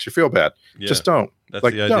that. It makes you feel bad. Yeah. Just don't. That's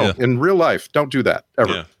the idea. In real life, don't do that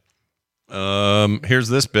ever. Yeah. Here's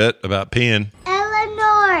this bit about peeing.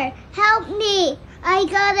 Eleanor, help me. I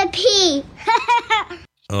gotta pee.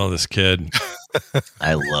 Oh, this kid.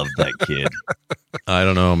 I love that kid. I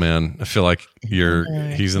don't know, man. I feel like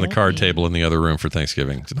he's in the card table in the other room for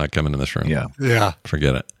Thanksgiving. He's not coming in this room. Yeah.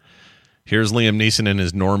 Forget it. Here's Liam Neeson in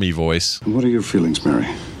his normie voice. What are your feelings, Mary?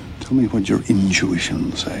 Tell me what your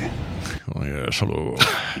intuitions say. Oh, yes, hello.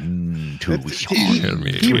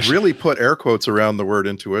 He really put air quotes around the word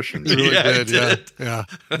intuition. He really did. Yeah.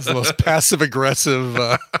 It's the most passive aggressive.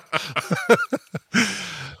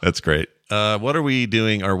 That's great. What are we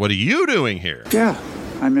doing, or what are you doing here? Yeah,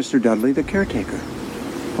 I'm Mr. Dudley, the caretaker.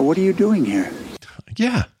 But what are you doing here?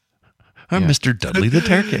 Yeah, I'm Mr. Dudley, the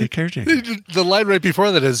caretaker. The line right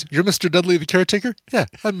before that is, "You're Mr. Dudley, the caretaker?" Yeah,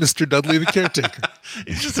 I'm Mr. Dudley, the caretaker.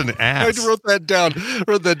 He's just an ass. I wrote that down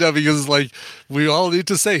because like we all need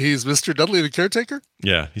to say he's Mr. Dudley, the caretaker.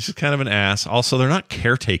 Yeah, he's just kind of an ass. Also, they're not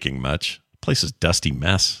caretaking much. The place is a dusty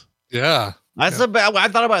mess. Yeah. I thought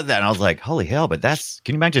about that and I was like, holy hell, but can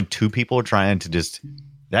you imagine two people trying to just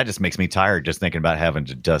That just makes me tired just thinking about having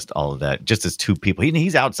to dust all of that just as two people.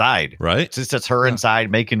 He's outside. Right. It's just her inside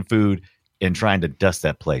making food and trying to dust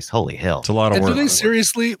that place. Holy hell. It's a lot of And work. do they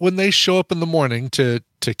seriously, when they show up in the morning to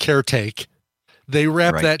caretake, they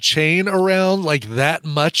wrap Right. that chain around like that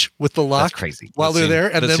much with the lock That's crazy. while they're there?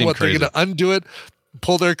 And that then seemed what, they're crazy. going to undo it,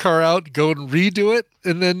 pull their car out, go and redo it,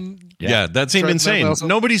 and then... Yeah, that seemed Try 9 insane. miles up.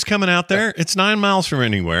 Nobody's coming out there. It's 9 miles from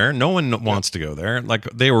anywhere. No one wants to go there. Like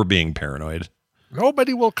they were being paranoid.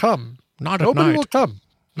 Nobody will come. Not at Nobody night. will come.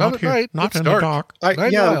 Not at here. night. Not It's in dark. the dark.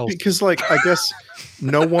 9 Yeah, miles. because like I guess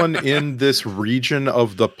no one in this region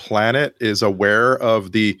of the planet is aware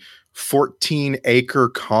of the 14-acre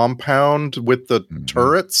compound with the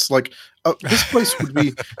turrets. Like this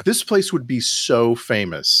place would be so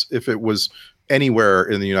famous if it was anywhere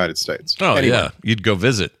in the United States. Oh Anywhere. yeah, you'd go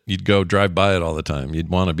visit. You'd go drive by it all the time. You'd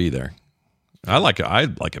want to be there. I like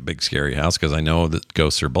a big scary house because I know that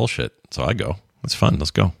ghosts are bullshit. So I go. It's fun. Let's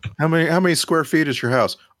go. How many square feet is your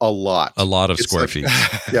house? A lot. A lot of It's square like- feet.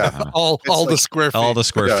 Yeah. all the like- square feet. All the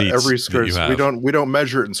square Yeah, feet. every square you have. we don't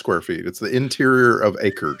measure it in square feet. It's the interior of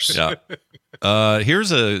acres. Yeah.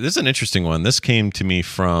 This is an interesting one. This came to me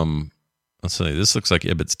from, let's see, this looks like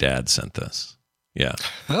Ibbott's dad sent this. Yeah.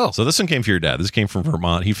 Oh. So this one came from your dad. This came from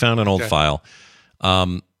Vermont. He found an old Okay. file.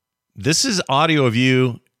 This is audio of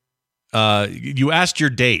you. You asked your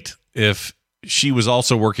date if she was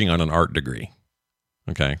also working on an art degree.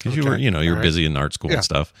 Okay. Because you were, you were All busy in art school Yeah. and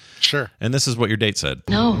stuff. Sure. And this is what your date said.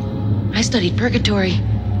 No, I studied purgatory.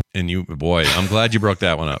 And you, boy, I'm glad you broke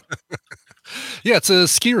that one up. Yeah, it's a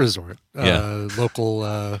ski resort. Yeah. Local,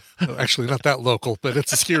 actually not that local, but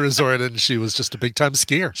it's a ski resort, and she was just a big time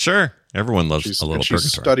skier. Sure. Everyone loves a little she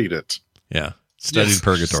purgatory. studied it. Yeah. Studied Yes,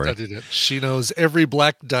 purgatory. Studied it. She knows every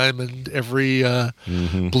black diamond, every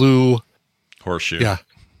Mm-hmm. blue. Horseshoe. Yeah,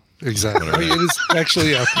 exactly. Whatever. It is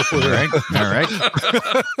actually All right.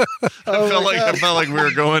 I felt like we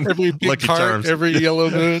were going every big Lucky heart, Charms. every yellow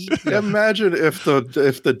moon. Imagine if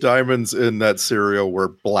the diamonds in that cereal were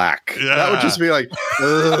black. That would just be like,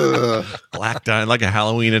 ugh. Black diamond, like a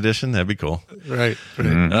Halloween edition. That'd be cool. Right. All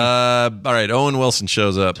right. Owen Wilson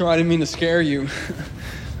shows up. So I didn't mean to scare you.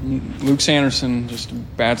 Luke Sanderson, just a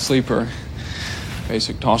bad sleeper.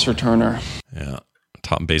 Basic tosser turner. Yeah.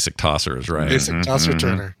 Basic tosser is right. Basic tosser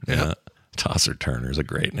turner. Yeah. Tosser Turner is a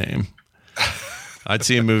great name. I'd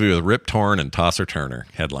see a movie with Rip Torn and Tosser Turner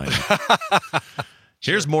headlining.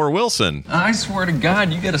 Here's more Wilson. I swear to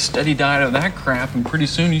God, you get a steady diet of that crap, and pretty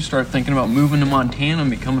soon you start thinking about moving to Montana and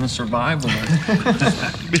becoming a survivalist.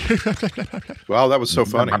 Wow, that was so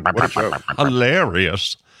funny. What a joke.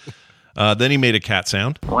 Hilarious. Then he made a cat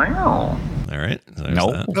sound. Wow. All right. There's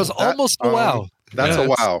Nope. that. That was almost a wow. That's Yeah, a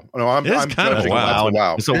wow. No, I'm it is I'm kind of a judging. wow. That's a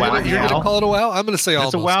wow. It's a wow. You're going to call it a wow? I'm going to say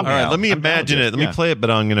almost. a wow. All right. Let me I'm down imagine with it. it. Let me Yeah. play it,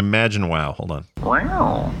 but I'm going to imagine wow. Hold on.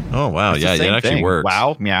 Wow. Oh, wow. It's the Yeah, it same actually thing. works.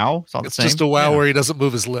 Wow, meow. It's all the It's same. just a wow where he doesn't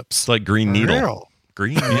move his lips. It's like Green Needle. Meow.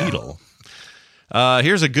 Green Needle.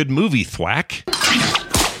 Here's a good movie, thwack.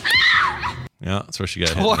 Yeah, that's where she got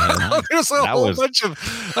hit. in the head. Wow, there's a That whole was- bunch of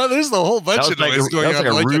there's the whole bunch That of was like, noise going that was on,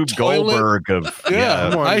 like a like Rube toilet. Goldberg of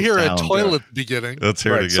Yeah, I hear a sound. toilet beginning. Let's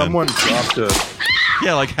hear it Right, again. someone dropped a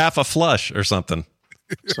Yeah, like half a flush or something.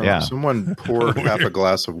 someone poured half a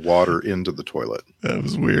glass of water into the toilet. That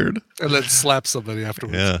was weird. And then slap somebody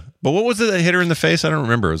afterwards. Yeah. But what was it that hit her in the face? I don't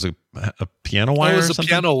remember. It was a piano wire It was or a something?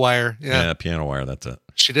 piano wire. Yeah. Yeah, piano wire. That's it.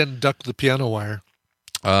 She didn't duck the piano wire.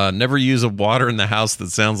 Never use a water in the house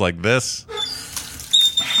that sounds like this.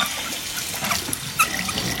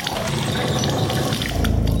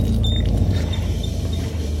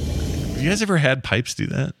 Have you guys ever had pipes do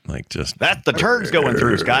that? Like just That's the turds going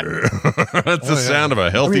through, Scott. That's the sound of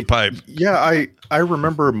a healthy pipe. Yeah, I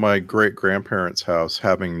remember my great grandparents' house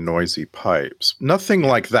having noisy pipes. Nothing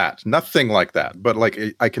like that. But like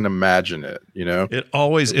I can imagine it. You know, It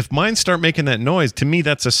always, if mine start making that noise, to me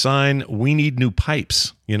that's a sign we need new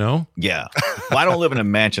pipes. You know? Yeah. Well, I don't live in a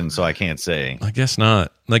mansion, so I can't say. I guess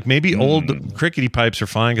not. Like maybe old crickety pipes are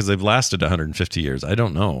fine because they've lasted 150 years. I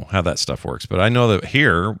don't know how that stuff works, but I know that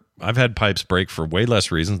here I've had pipes break for way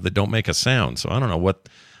less reasons that don't make a sound. So I don't know what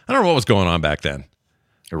was going on back then.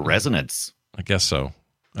 Resonance. I guess so.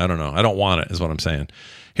 I don't know. I don't want it, is what I'm saying.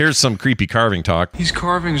 Here's some creepy carving talk. These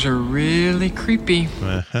carvings are really creepy.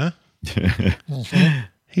 Uh-huh.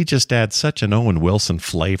 He just adds such an Owen Wilson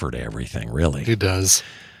flavor to everything, really. He does.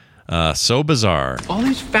 So bizarre. All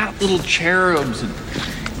these fat little cherubs and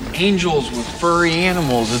angels with furry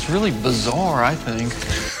animals. It's really bizarre, I think.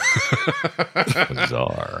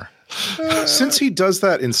 Bizarre. since he does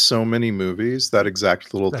that in so many movies, that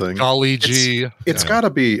exact little thing, golly gee, it's got to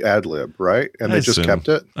be ad lib, right? And I they just assume. kept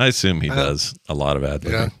it. I assume he does a lot of ad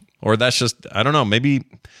libbing. Yeah. Or that's just, I don't know. Maybe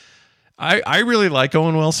I really like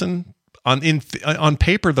Owen Wilson. On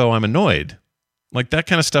paper, though, I'm annoyed. Like, that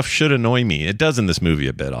kind of stuff should annoy me. It does in this movie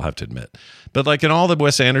a bit, I'll have to admit. But like in all the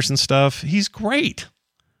Wes Anderson stuff, he's great.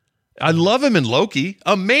 I love him in Loki.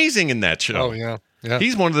 Amazing in that show. Oh, yeah. Yeah.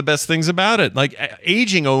 He's one of the best things about it. Like,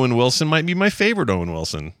 aging Owen Wilson might be my favorite Owen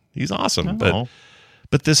Wilson. He's awesome. Oh.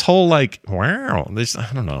 But this whole, like, wow,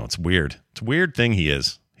 I don't know. It's weird. It's a weird thing he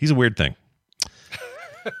is. He's a weird thing.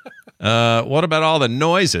 What about all the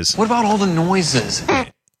noises? What about all the noises?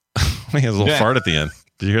 He has a little fart at the end.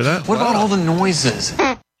 Did you hear that? What about all the noises?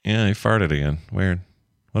 Yeah, he farted again. Weird.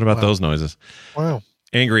 What about those noises? Wow.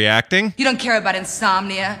 Angry acting? You don't care about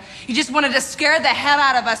insomnia. You just wanted to scare the hell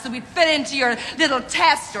out of us so we'd fit into your little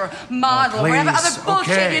test or model or whatever other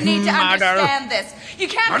bullshit you need to understand this. You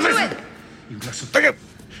can't do it. You listen.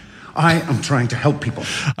 I am trying to help people.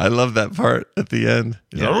 I love that part at the end.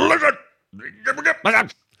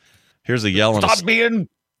 Here's a yell and Stop being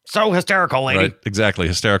so hysterical, lady. Right, exactly.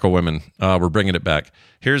 Hysterical women. We're bringing it back.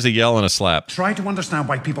 Here's a yell and a slap. Try to understand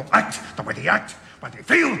why people act the way they act, why they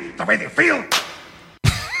feel the way they feel.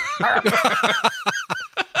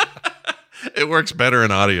 It works better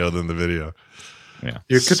in audio than the video. Yeah,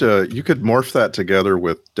 you could morph that together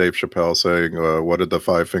with Dave Chappelle saying, "What did the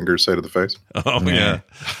five fingers say to the face?" Oh yeah,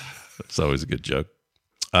 that's always a good joke.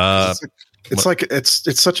 It's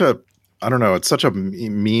such a, I don't know. It's such a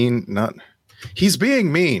mean. Not. He's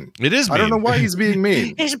being mean. It is mean. I don't know why he's being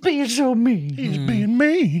mean. He's being so mean. He's being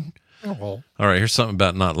mean. Oh, well. All right, here's something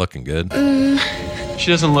about not looking good.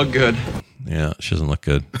 She doesn't look good. Yeah, she doesn't look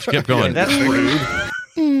good. She kept going. That's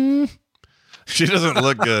rude. She doesn't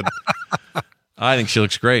look good. I think she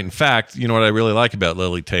looks great. In fact, you know what I really like about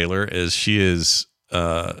Lily Taylor is she's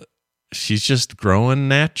just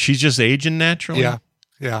growing she's just aging naturally. Yeah.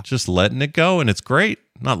 Yeah. Just letting it go, and it's great.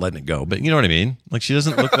 Not letting it go, but you know what I mean? Like, she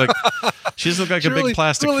doesn't look like a big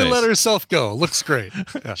plastic really face. Let herself go. Looks great.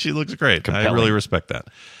 Yeah. She looks great. Compelling. I really respect that.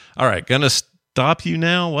 All right, gonna stop you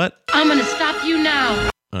now. What? I'm gonna stop you now.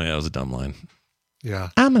 Oh yeah, that was a dumb line. Yeah.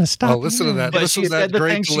 I'm gonna stop. Oh, listen to that. But Listen she to that said the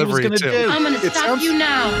great thing she was delivery gonna too. do. I'm gonna stop you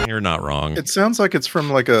now. You're not wrong. It sounds like it's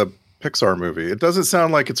from like a Pixar movie. It doesn't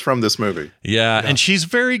sound like it's from this movie. Yeah, and she's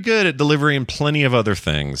very good at delivering plenty of other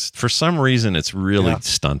things. For some reason, it's really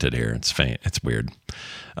stunted here. It's faint. It's weird.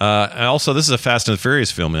 Also, this is a Fast and the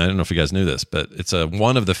Furious film. And I don't know if you guys knew this, but it's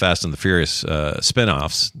one of the Fast and the Furious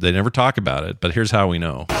spinoffs. They never talk about it, but here's how we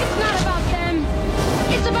know. It's not about them.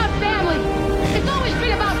 It's about family. It's always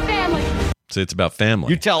been about family. So it's about family.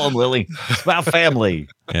 You tell them, Lily. It's about family.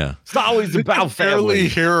 Yeah. It's always about family. Barely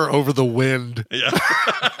hear her over the wind. Yeah.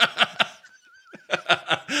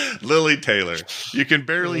 Lily Taylor. You can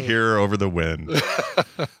barely hear her over the wind.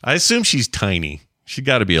 I assume she's tiny. She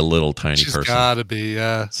got to be a little tiny She's person. got to be,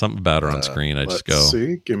 yeah. Something about her on screen. I just go. Let's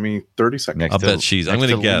see. Give me 30 seconds. I'll bet she's. I'm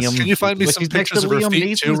going to guess. Can you find me some pictures of her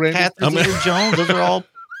feet too, Randy? Catherine Zeta-Jones. Those are all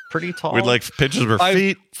pretty tall. We'd like pictures of her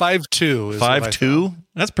feet. 5'2". 5'2"?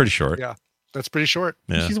 That's pretty short. Yeah, that's pretty short.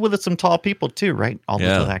 Yeah. She's with some tall people too, right? All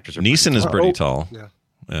those actors are. Neeson is pretty tall. Yeah.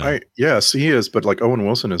 Yeah. Yes, he is, but like Owen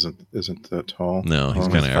Wilson isn't that tall. No, he's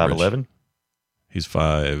kind of average. 5'11". He's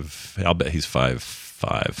 5. I'll bet he's 5'5",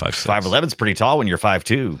 5'6". 5'11's pretty tall when you're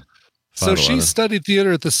 5'2". So she studied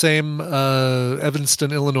theater at the same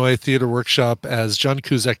Evanston, Illinois theater workshop as John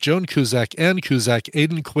Cusack, Joan Cusack, Ann Cusack,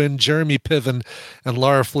 Aidan Quinn, Jeremy Piven, and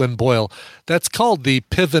Lara Flynn Boyle. That's called the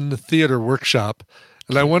Piven Theater Workshop.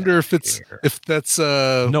 And I wonder if that's why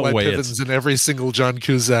Piven's in every single John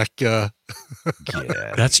Cusack. Yeah,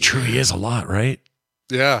 that's true. He is a lot, right?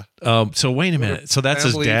 Yeah. So wait a minute. So that's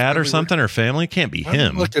his dad or something, or family? It can't be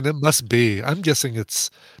him. Look, and it must be. I'm guessing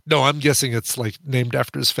it's like named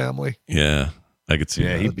after his family. Yeah, I could see.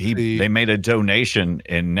 Yeah, that. they made a donation,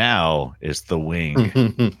 and now it's the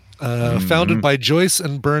wing. Founded by Joyce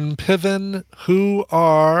and Bern Piven, who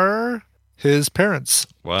are his parents.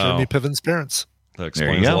 Wow. Jeremy Piven's parents. That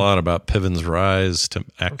explains a lot about Piven's rise to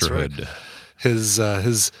actorhood. Right.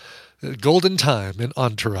 His golden time in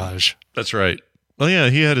Entourage. That's right. Well, yeah,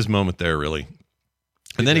 he had his moment there, really.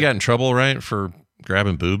 And then he got in trouble, right, for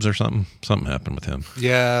grabbing boobs or something. Something happened with him.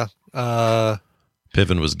 Yeah.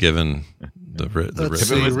 Piven was given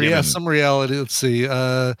some reality. Let's see.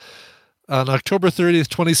 On October 30th,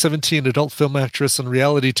 2017, adult film actress and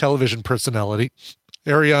reality television personality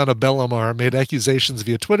Ariana Bellamar made accusations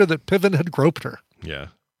via Twitter that Piven had groped her. Yeah.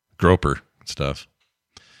 Groper stuff.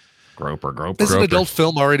 Groper. Isn't adult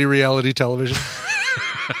film already reality television?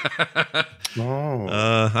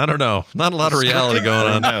 I don't know. Not a lot of reality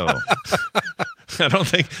going on. No. I don't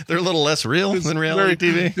think they're a little less real than reality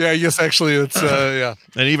TV. Yeah, yes, actually, it's yeah.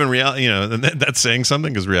 And even reality, that's saying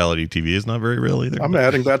something because reality TV is not very real either. I'm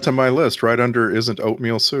adding that to my list right under isn't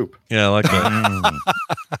oatmeal soup. Yeah, I like that.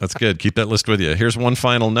 That's good. Keep that list with you. Here's one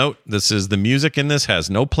final note. This is the music in this has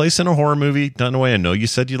no place in a horror movie. Dunaway, I know you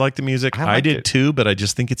said you liked the music. I did too, but I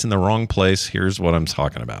just think it's in the wrong place. Here's what I'm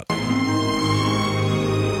talking about.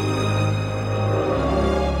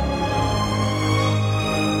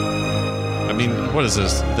 I mean, what is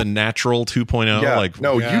this? The Natural 2.0? Yeah, Like,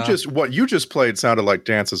 no, what you just played sounded like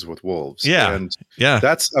Dances with Wolves. Yeah, and yeah,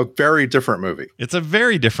 that's a very different movie. It's a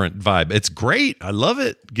very different vibe. It's great. I love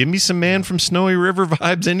it. Give me some Man from Snowy River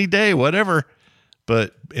vibes any day, whatever.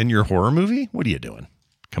 But in your horror movie, what are you doing?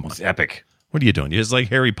 Come on, it's epic. What are you doing? It's like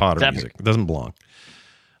Harry Potter music. It doesn't belong.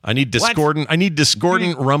 I need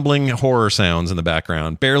discordant rumbling horror sounds in the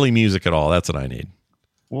background. Barely music at all. That's what I need.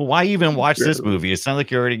 Well, why even watch this movie? It sounds like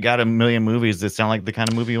you already got a million movies that sound like the kind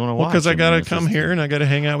of movie you want to watch. Well, because I got to come here and I got to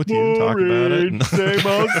hang out with you and talk about it.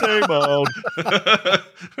 Same old.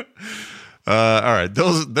 All right,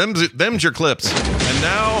 them's your clips. And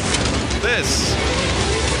now this.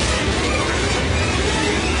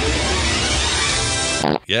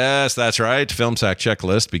 Yes, that's right. Film Sack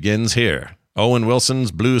checklist begins here. Owen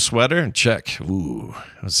Wilson's blue sweater, check. Ooh,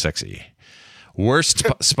 that was sexy. Worst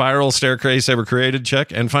spiral staircase ever created,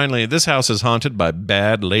 check. And finally, this house is haunted by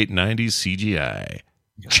bad late 90s CGI.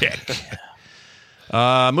 Check.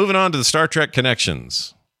 Moving on to the Star Trek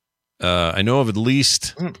connections. I know of at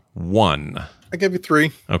least one. I gave you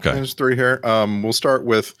three. Okay. There's three here. We'll start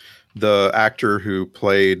with the actor who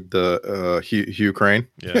played the Hugh Crane.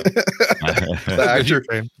 Yeah. the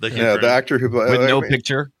actor who played with no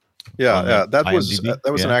picture. Yeah, that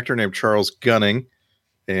IMDb. was an actor named Charles Gunning,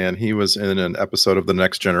 and he was in an episode of The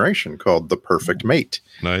Next Generation called The Perfect Mate.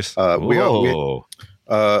 Nice. The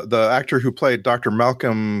actor who played Dr.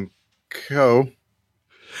 Malcolm Coe.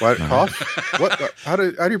 What cough? What? How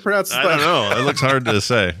do you pronounce that? I don't know. It looks hard to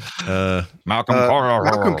say. Michael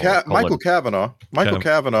Cavanaugh. Michael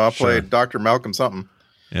Cavanaugh played Dr. Malcolm something.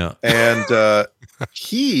 Yeah, and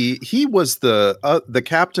he was the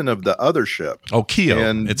captain of the other ship. Oh, Keo.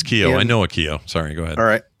 It's Keo. I know a Keo. Sorry, go ahead. All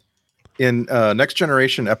right. In Next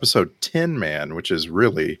Generation episode Tin Man, which is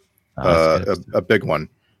really a big one,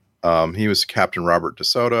 he was Captain Robert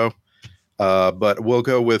DeSoto. But we'll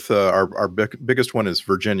go with our biggest one is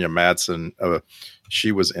Virginia Madsen.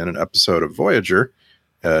 She was in an episode of Voyager.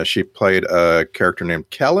 She played a character named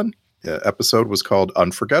Kellen. The episode was called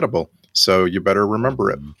Unforgettable. So you better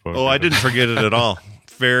remember it. Oh, I didn't forget it at all.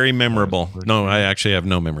 Very memorable. No, I actually have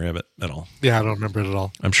no memory of it at all. Yeah, I don't remember it at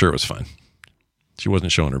all. I'm sure it was fine. She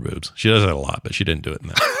wasn't showing her boobs. She does that a lot, but she didn't do it in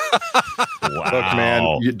that. Wow. Look,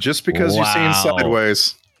 man, just because you've seen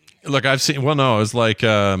Sideways. Look, I've seen, well, no, it was like...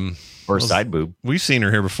 or side boob. We've seen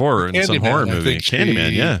her here before in some horror movie.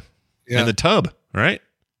 Candyman, yeah. In the tub, right?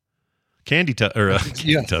 Candy tub. Or,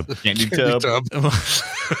 yeah. Tub. Candy tub.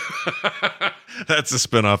 That's a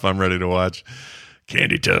spinoff I'm ready to watch.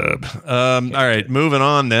 Candy Tub. All right, moving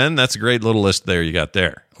on then. That's a great little list there you got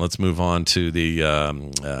there. Let's move on to the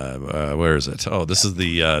where is it? Oh, this is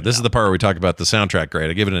the part where we talk about the soundtrack grade.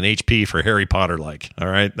 I give it an HP for Harry Potter like. All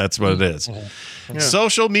right, that's what it is. Yeah.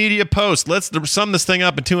 Social media post. Let's sum this thing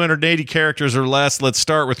up in 280 characters or less. Let's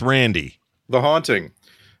start with Randy. The Haunting.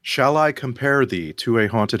 Shall I compare thee to a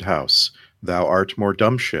haunted house? Thou art more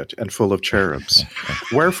dumb shit and full of cherubs.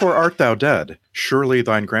 Wherefore art thou dead? Surely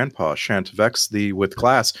thine grandpa shan't vex thee with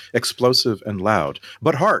glass, explosive and loud.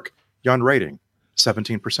 But hark, yon rating,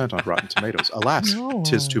 17% on Rotten Tomatoes. Alas,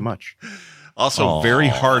 'tis too much. Also, very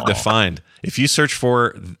hard to find. If you search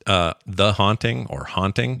for The Haunting or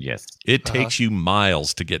Haunting, yes, it takes you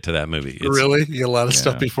miles to get to that movie. Really? You get a lot of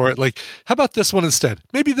stuff before it. Like, how about this one instead?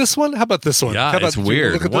 Maybe this one? How about this one? Yeah, how about it's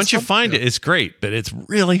weird. Once you find it, it's great, but it's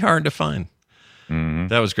really hard to find. Mm-hmm.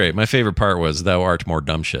 That was great. My favorite part was thou art more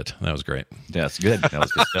dumb shit. That was great. That's good. That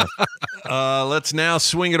was good stuff. Let's now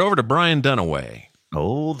swing it over to Brian Dunaway.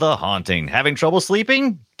 Oh, The Haunting. Having trouble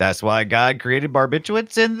sleeping? That's why God created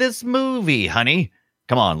barbiturates in this movie, honey.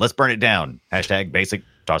 Come on, let's burn it down. Hashtag basic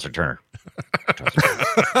Tosser Turner.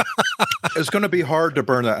 It's going to be hard to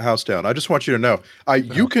burn that house down. I just want you to know.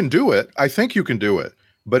 You can do it. I think you can do it.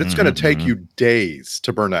 But it's going to take you days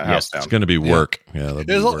to burn that house down. It's going to be work. Yeah,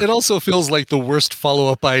 it also feels like the worst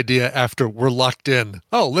follow-up idea after we're locked in.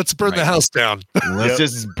 Oh, let's burn the house down. Let's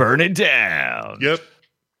just burn it down. Yep.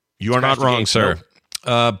 You are not wrong, sir.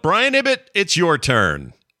 Brian Ibbett, it's your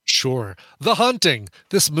turn. Sure. The Haunting.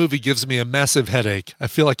 This movie gives me a massive headache. I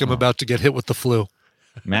feel like I'm about to get hit with the flu.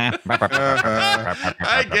 I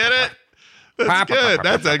get it. That's good.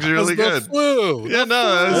 That's actually really good. Flu. Yeah,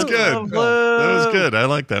 no, that was good. That was good. I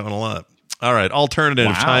like that one a lot. All right,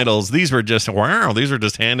 alternative titles. These were just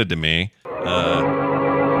handed to me.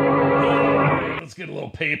 Let's get a little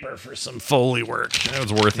paper for some Foley work. That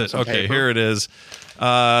was worth it. Okay, here it is.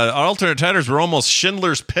 Alternate titles were almost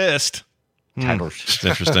Schindler's Pissed. It's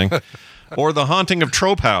interesting. Or The Haunting of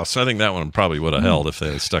Trope House. I think that one probably would have held if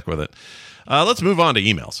they had stuck with it. Let's move on to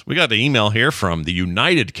emails. We got the email here from the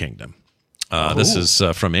United Kingdom. This is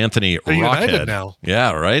from Anthony They're Rockhead. united now.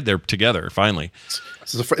 Yeah, right? They're together, finally.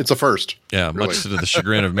 It's a first. Yeah, really. Much to the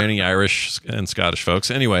chagrin of many Irish and Scottish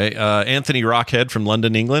folks. Anyway, Anthony Rockhead from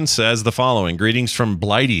London, England says the following. Greetings from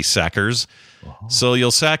Blighty Sackers. So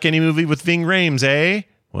you'll sack any movie with Ving Rhames, eh?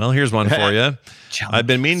 Well, here's one for you. I've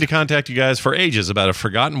been meaning to contact you guys for ages about a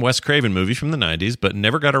forgotten Wes Craven movie from the 90s, but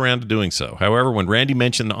never got around to doing so. However, when Randy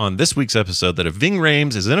mentioned on this week's episode that if Ving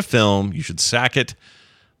Rhames is in a film, you should sack it,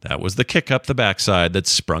 that was the kick up the backside that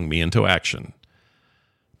sprung me into action.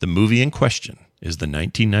 The movie in question is the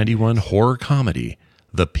 1991 horror comedy,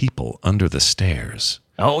 The People Under the Stairs.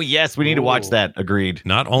 Oh, yes, we need to watch that. Agreed.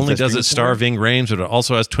 Not only does it star Ving Rhames, but it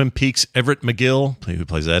also has Twin Peaks' Everett McGill, who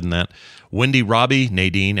plays Ed in that, Wendy Robbie,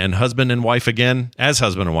 Nadine, and husband and wife again.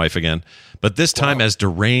 But this time as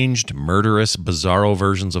deranged, murderous, bizarro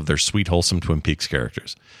versions of their sweet, wholesome Twin Peaks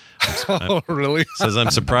characters. Oh, really? Says,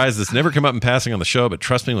 I'm surprised this never come up in passing on the show, but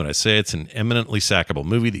trust me when I say it's an eminently sackable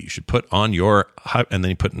movie that you should put on your, and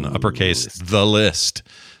then you put in uppercase, the list.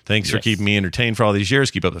 Thanks for keeping me entertained for all these years.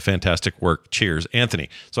 Keep up the fantastic work. Cheers, Anthony.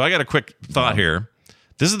 So I got a quick thought here.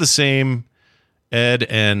 This is the same Ed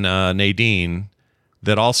and Nadine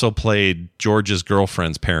that also played George's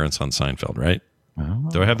girlfriend's parents on Seinfeld, right? Oh.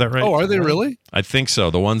 Do I have that right? Oh, are they really? I think so.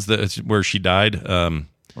 The ones that where she died.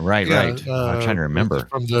 Right. I'm trying to remember.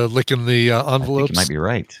 From the licking the envelopes. You might be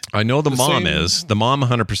right. I know the mom is. The mom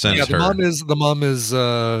 100% is her. The mom is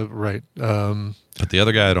right. But the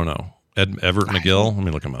other guy, I don't know. Everett McGill. Let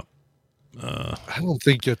me look him up. I don't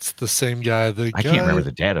think it's the same guy. I can't remember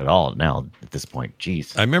the dad at all now at this point.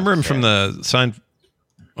 Jeez. I remember him from the sign.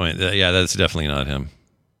 Wait, yeah, that's definitely not him.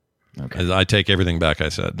 Okay. I take everything back I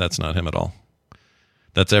said. That's not him at all.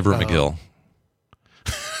 That's Everett McGill.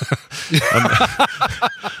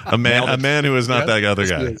 a man who is not that other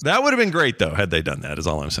guy. That would have been great though had they done that. Is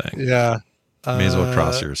all I'm saying. Yeah. May as well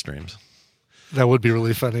cross your streams. That would be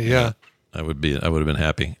really funny. Yeah. I would have been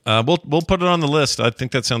happy. We'll put it on the list. I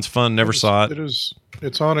think that sounds fun. Never saw it.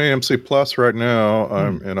 It's on AMC Plus right now.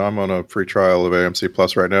 And I'm on a free trial of AMC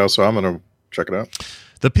Plus right now, so I'm going to check it out.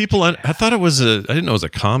 The People. I thought it was I didn't know it was a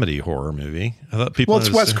comedy horror movie. I thought people. Well,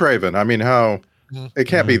 it's Wes Craven. I mean, it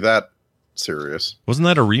can't be that serious. Wasn't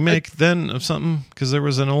that a remake then of something? Because there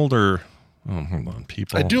was an older. Oh, hold on,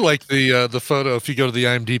 People. I do like the photo. If you go to the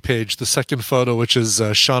IMDb page, the second photo, which is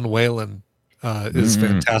Sean Whalen, is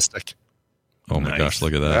fantastic. Oh my gosh,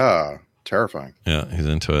 look at that. Yeah, terrifying. Yeah, he's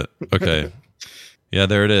into it. Okay. Yeah,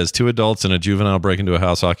 there it is. 2 adults and a juvenile break into a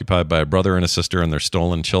house occupied by a brother and a sister and their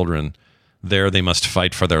stolen children. There they must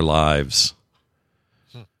fight for their lives.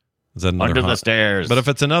 Is that Under the Stairs? But if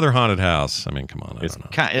it's another haunted house, I mean, come on. It's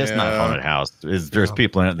not a haunted house. There's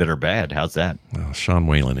people in it that are bad. How's that? Well, Sean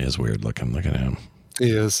Whalen is weird looking. Look at him.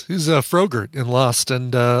 He is. He's Frogurt in Lost,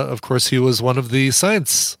 and of course, he was one of the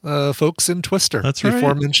science folks in Twister. That's right.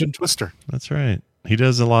 Before mentioned Twister. That's right. He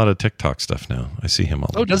does a lot of TikTok stuff now. I see him all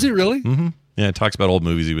the time. Oh, does he really? Mm-hmm. Yeah, he talks about old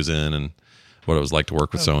movies he was in and what it was like to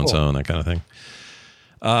work with so-and-so and that kind of thing.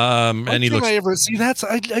 And he looks.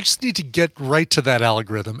 I just need to get right to that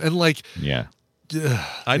algorithm and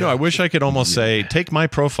I know. I wish I could almost say, take my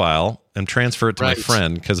profile and transfer it to my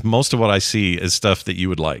friend, because most of what I see is stuff that you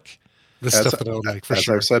would like. Stuff that I would like, for as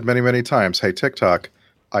sure. I've said many, many times, hey, TikTok,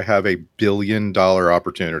 I have a $1 billion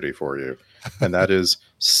opportunity for you. And that is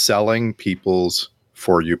selling people's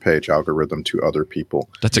For You page algorithm to other people.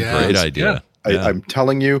 That's a great idea. Yeah. I'm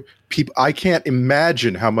telling you, people, I can't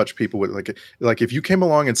imagine how much people would like if you came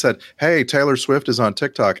along and said, hey, Taylor Swift is on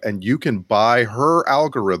TikTok and you can buy her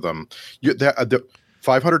algorithm.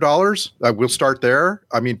 $500? We'll start there.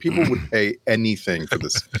 I mean, people would pay anything for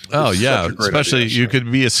this. Oh, yeah. Especially you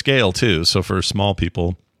could be a scale too. So for small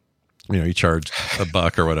people, you charge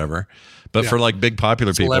 $1 or whatever. But for like big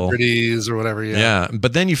popular celebrities or whatever. Yeah.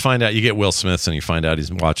 But then you find out, you get Will Smith and you find out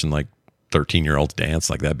he's watching like 13-year-olds dance.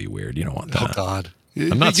 Like, that'd be weird. You don't want that. Oh, God.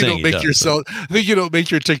 I'm not saying you don't I think you don't make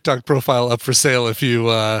your TikTok profile up for sale if you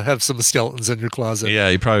have some skeletons in your closet. Yeah,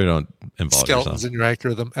 you probably don't involve skeletons yourself. in your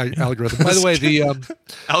algorithm. By the way, the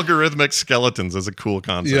algorithmic skeletons is a cool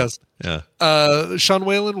concept. Yes. Yeah. Sean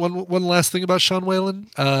Whalen. One last thing about Sean Whalen.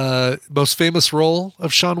 Most famous role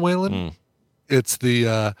of Sean Whalen. It's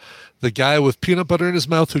the guy with peanut butter in his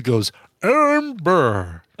mouth who goes Aaron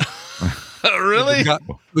Burr. Really?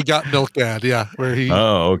 The Got Milk ad, yeah. Where he.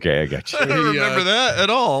 Oh, okay, I got you. I don't remember that at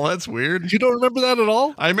all. That's weird. You don't remember that at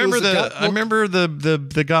all? I remember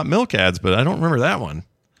the Got Milk ads, but I don't remember that one.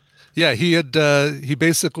 Yeah, he had. He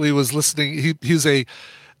basically was listening. He's an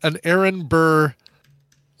Aaron Burr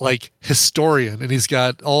like historian, and he's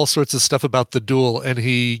got all sorts of stuff about the duel, and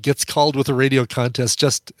he gets called with a radio contest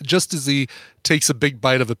just as he takes a big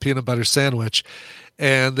bite of a peanut butter sandwich.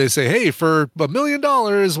 And they say, "Hey, for $1 million,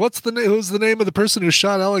 who's the name of the person who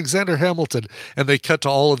shot Alexander Hamilton?" And they cut to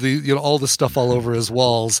all of the, all the stuff all over his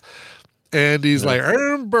walls. And he's like,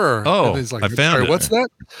 Aaron Burr. Oh, and he's like, I found it. What's that?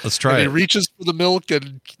 Let's try and it. He reaches for the milk,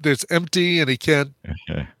 and it's empty, and he can't.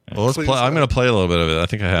 Well, let's play. I'm going to play a little bit of it. I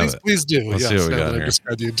think I have it. Please do. Let's see what we got here.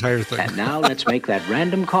 Describe the entire thing. And now let's make that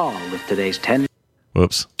random call with today's 10.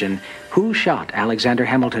 Whoops. Who shot Alexander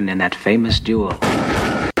Hamilton in that famous duel?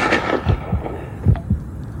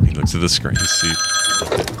 He looks at the screen.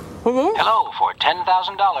 Hello for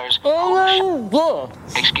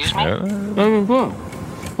 $10,000. Excuse me?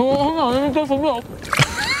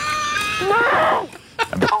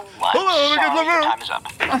 Time is up.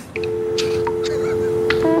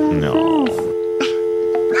 No.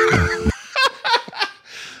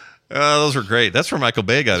 Those were great. That's where Michael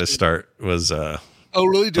Bay got his start. Was oh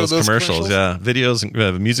really? Those commercials? Yeah, videos,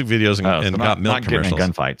 and music videos, and Got Milk commercials.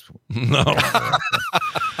 Not gunfights.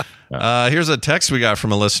 No. Here's a text we got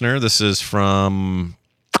from a listener. This is from.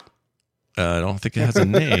 I don't think it has a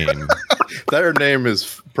name. Their name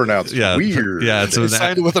is pronounced weird. Yeah, it's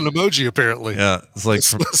signed it with an emoji apparently. Yeah, it's like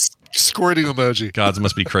squirting emoji. Gods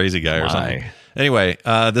must be crazy guy or something. Anyway,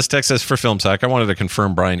 this text says, for Film Sack, I wanted to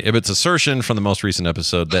confirm Brian Ibbott's assertion from the most recent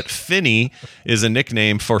episode that Finny is a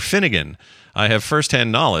nickname for Finnegan. I have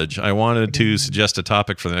firsthand knowledge. I wanted to suggest a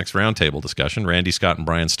topic for the next roundtable discussion. Randy, Scott, and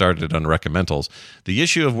Brian started on Recommendals. The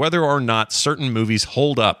issue of whether or not certain movies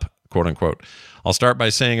hold up, quote unquote. I'll start by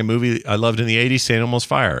saying a movie I loved in the 80s, St. Elmo's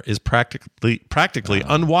Fire, is practically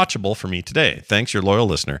unwatchable for me today. Thanks, your loyal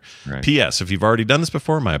listener. Right. P.S. If you've already done this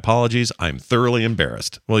before, my apologies. I'm thoroughly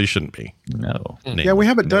embarrassed. Well, you shouldn't be. No. Yeah, we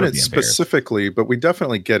haven't done it specifically, but we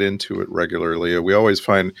definitely get into it regularly. We always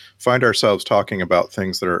find ourselves talking about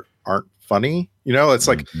things that aren't funny. It's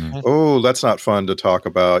like, oh, that's not fun to talk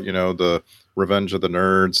about. The Revenge of the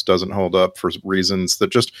Nerds doesn't hold up for reasons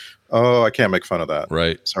that just, I can't make fun of that.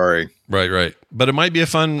 Right. Sorry. Right. But it might be a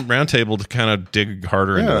fun roundtable to kind of dig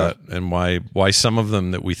harder into that, and why some of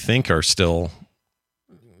them that we think are still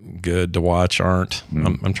good to watch aren't.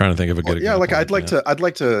 I'm trying to think of a good example. Like I'd like to,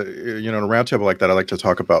 in a roundtable like that, I'd like to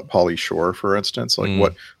talk about Pauly Shore, for instance.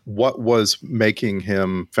 Like what was making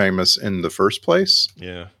him famous in the first place?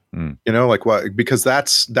 Yeah. Like what? Because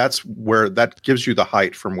that's where that gives you the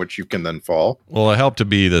height from which you can then fall. Well, I helped to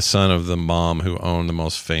be the son of the mom who owned the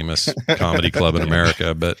most famous comedy club in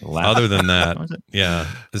America. But other than that,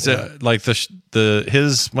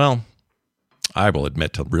 I will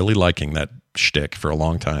admit to really liking that shtick for a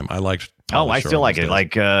long time. I liked. I still like it.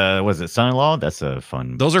 Like, was it Son-in-Law? That's a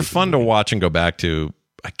fun. Those are fun to watch and go back to.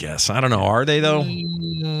 I guess. I don't know. Are they though?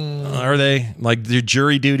 Are they like the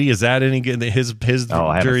Jury Duty? Is that any good? His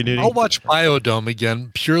Jury Duty. I'll watch Biodome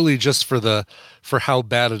again purely just for how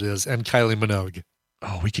bad it is, and Kylie Minogue.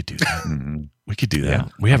 Oh, we could do that. We could do that.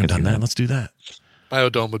 Yeah, we haven't done that. Let's do that.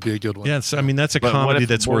 Biodome would be a good one. Yeah, that's a comedy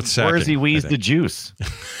that's worth sacking. Where's he wheeze the juice?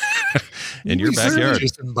 In your backyard.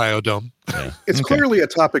 In Biodome. Yeah. It's clearly a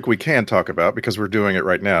topic we can talk about because we're doing it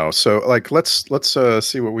right now. So, let's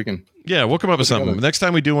see what we can. Yeah, we'll come up with something. Next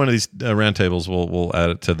time we do one of these roundtables, we'll add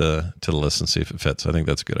it to the list and see if it fits. I think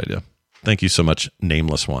that's a good idea. Thank you so much,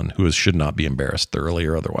 nameless one, who should not be embarrassed thoroughly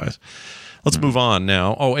or otherwise. Let's move on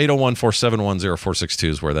now. 801-471-0462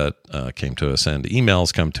 is where that came to us, and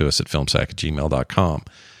emails come to us at filmsack@gmail.com.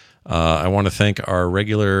 I want to thank our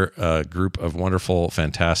regular group of wonderful,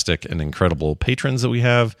 fantastic, and incredible patrons that we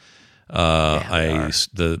have.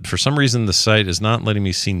 For some reason the site is not letting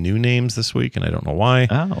me see new names this week, and I don't know why.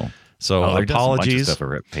 So apologies. Stuff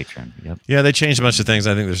over at Patreon. Yep. Yeah, they changed a bunch of things.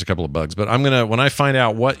 I think there's a couple of bugs, but when I find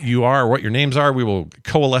out what you are, what your names are, we will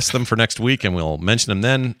coalesce them for next week, and we'll mention them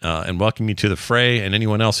then, and welcome you to the fray, and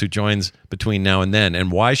anyone else who joins between now and then.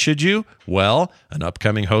 And why should you? Well, an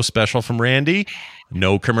upcoming host special from Randy.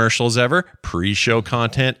 No commercials ever. Pre-show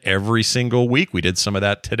content every single week. We did some of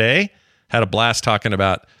that today. Had a blast talking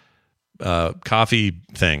about coffee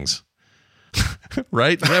things.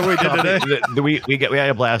 Right? Is that what we did today? We had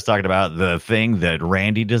a blast talking about the thing that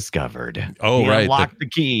Randy discovered. Oh, right. Unlocked the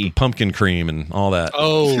key. Pumpkin cream and all that.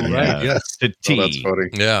 Oh, right. Yes. The tea. That's funny.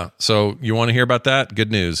 Yeah. So you want to hear about that?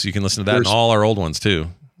 Good news. You can listen to that and all our old ones too.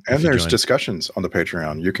 And there's discussions on the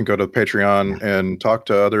Patreon. You can go to Patreon and talk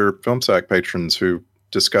to other FilmSack patrons who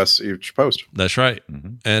discuss each post. That's right.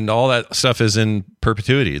 And all that stuff is in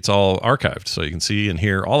perpetuity. It's all archived, so you can see and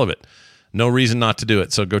hear all of it. No reason not to do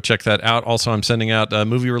it. So go check that out. Also, I'm sending out a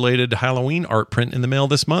movie-related Halloween art print in the mail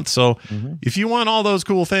this month. So if you want all those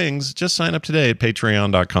cool things, just sign up today at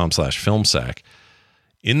patreon.com/filmsack.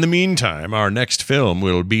 In the meantime, our next film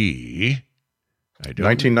will be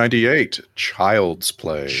 1998, Child's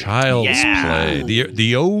Play. Child's Play.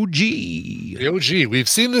 The OG. The OG. We've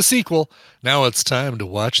seen the sequel. Now it's time to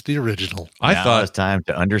watch the original. I thought it's time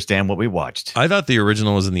to understand what we watched. I thought the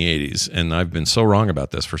original was in the 80s, and I've been so wrong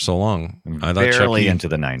about this for so long. I thought Barely into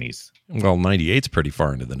the 90s. Well, 98's pretty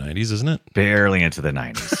far into the 90s, isn't it? Barely into the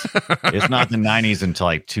 90s. It's not the 90s until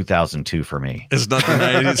like 2002 for me. It's not the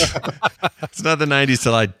 90s. It's not the 90s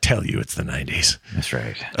till I tell you it's the 90s. That's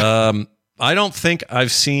right. I don't think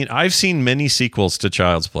I've seen many sequels to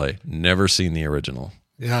Child's Play. Never seen the original.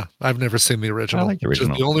 Yeah, I've never seen the original. I like the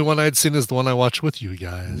original. The only one I'd seen is the one I watched with you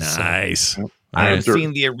guys. Nice. So. I've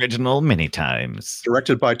seen the original many times.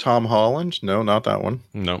 Directed by Tom Holland. No, not that one.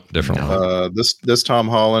 No, different one. This Tom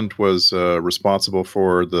Holland was responsible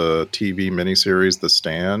for the TV miniseries The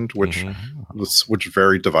Stand, which was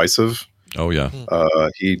very divisive. Oh, yeah.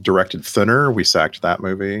 He directed Thinner. We sacked that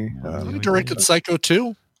movie. He directed Psycho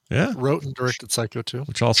 2. Yeah. Wrote and directed Psycho 2.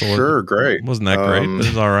 Which also great. Wasn't that great, but it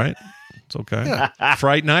was all right. It's okay. Yeah.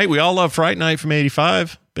 Fright Night. We all love Fright Night from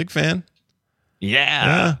 85. Big fan.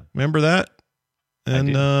 Yeah. Remember that?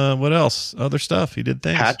 And what else? Other stuff. He did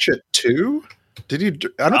things. Hatchet 2? Did he?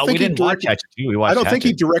 I don't think we didn't watch Hatchet 2. We watched I don't Hatchet. think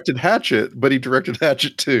he directed Hatchet, but he directed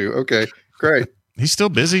Hatchet 2. Okay, great. He's still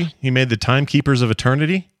busy. He made The Timekeepers of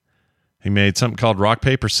Eternity. He made something called Rock,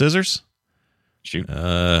 Paper, Scissors. Shoot.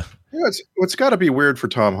 What's got to be weird for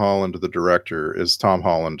Tom Holland, the director, is Tom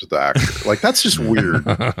Holland, the actor. Like, that's just weird.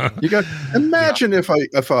 You got imagine if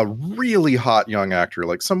a really hot young actor,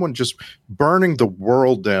 like someone just burning the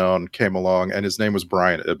world down, came along and his name was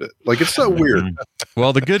Brian Ibbett. Like, it's so weird.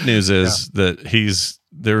 Well, the good news is that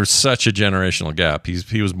there's such a generational gap.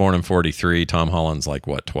 He was born in 43. Tom Holland's like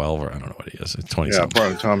what, 12 or I don't know what he is. 20 something.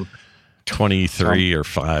 Yeah, Tom. 23 or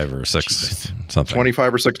 5 or 6 something.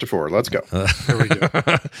 25 or 64. Let's go. There we go.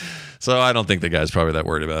 So I don't think the guy's probably that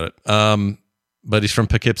worried about it. But he's from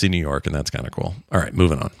Poughkeepsie, New York, and that's kind of cool. All right,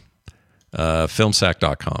 moving on.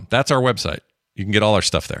 Filmsack.com. That's our website. You can get all our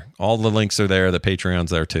stuff there. All the links are there. The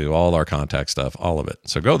Patreon's there too. All our contact stuff, all of it.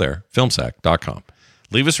 So go there, filmsack.com.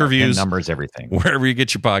 Leave us reviews. Numbers, everything. Wherever you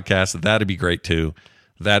get your podcast, that'd be great too.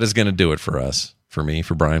 That is going to do it for us, for me,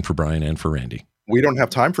 for Brian, and for Randy. We don't have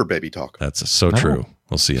time for baby talk. That's so true.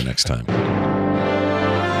 We'll see you next time.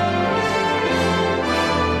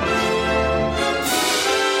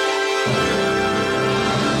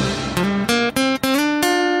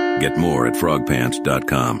 Get more at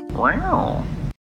frogpants.com. Wow.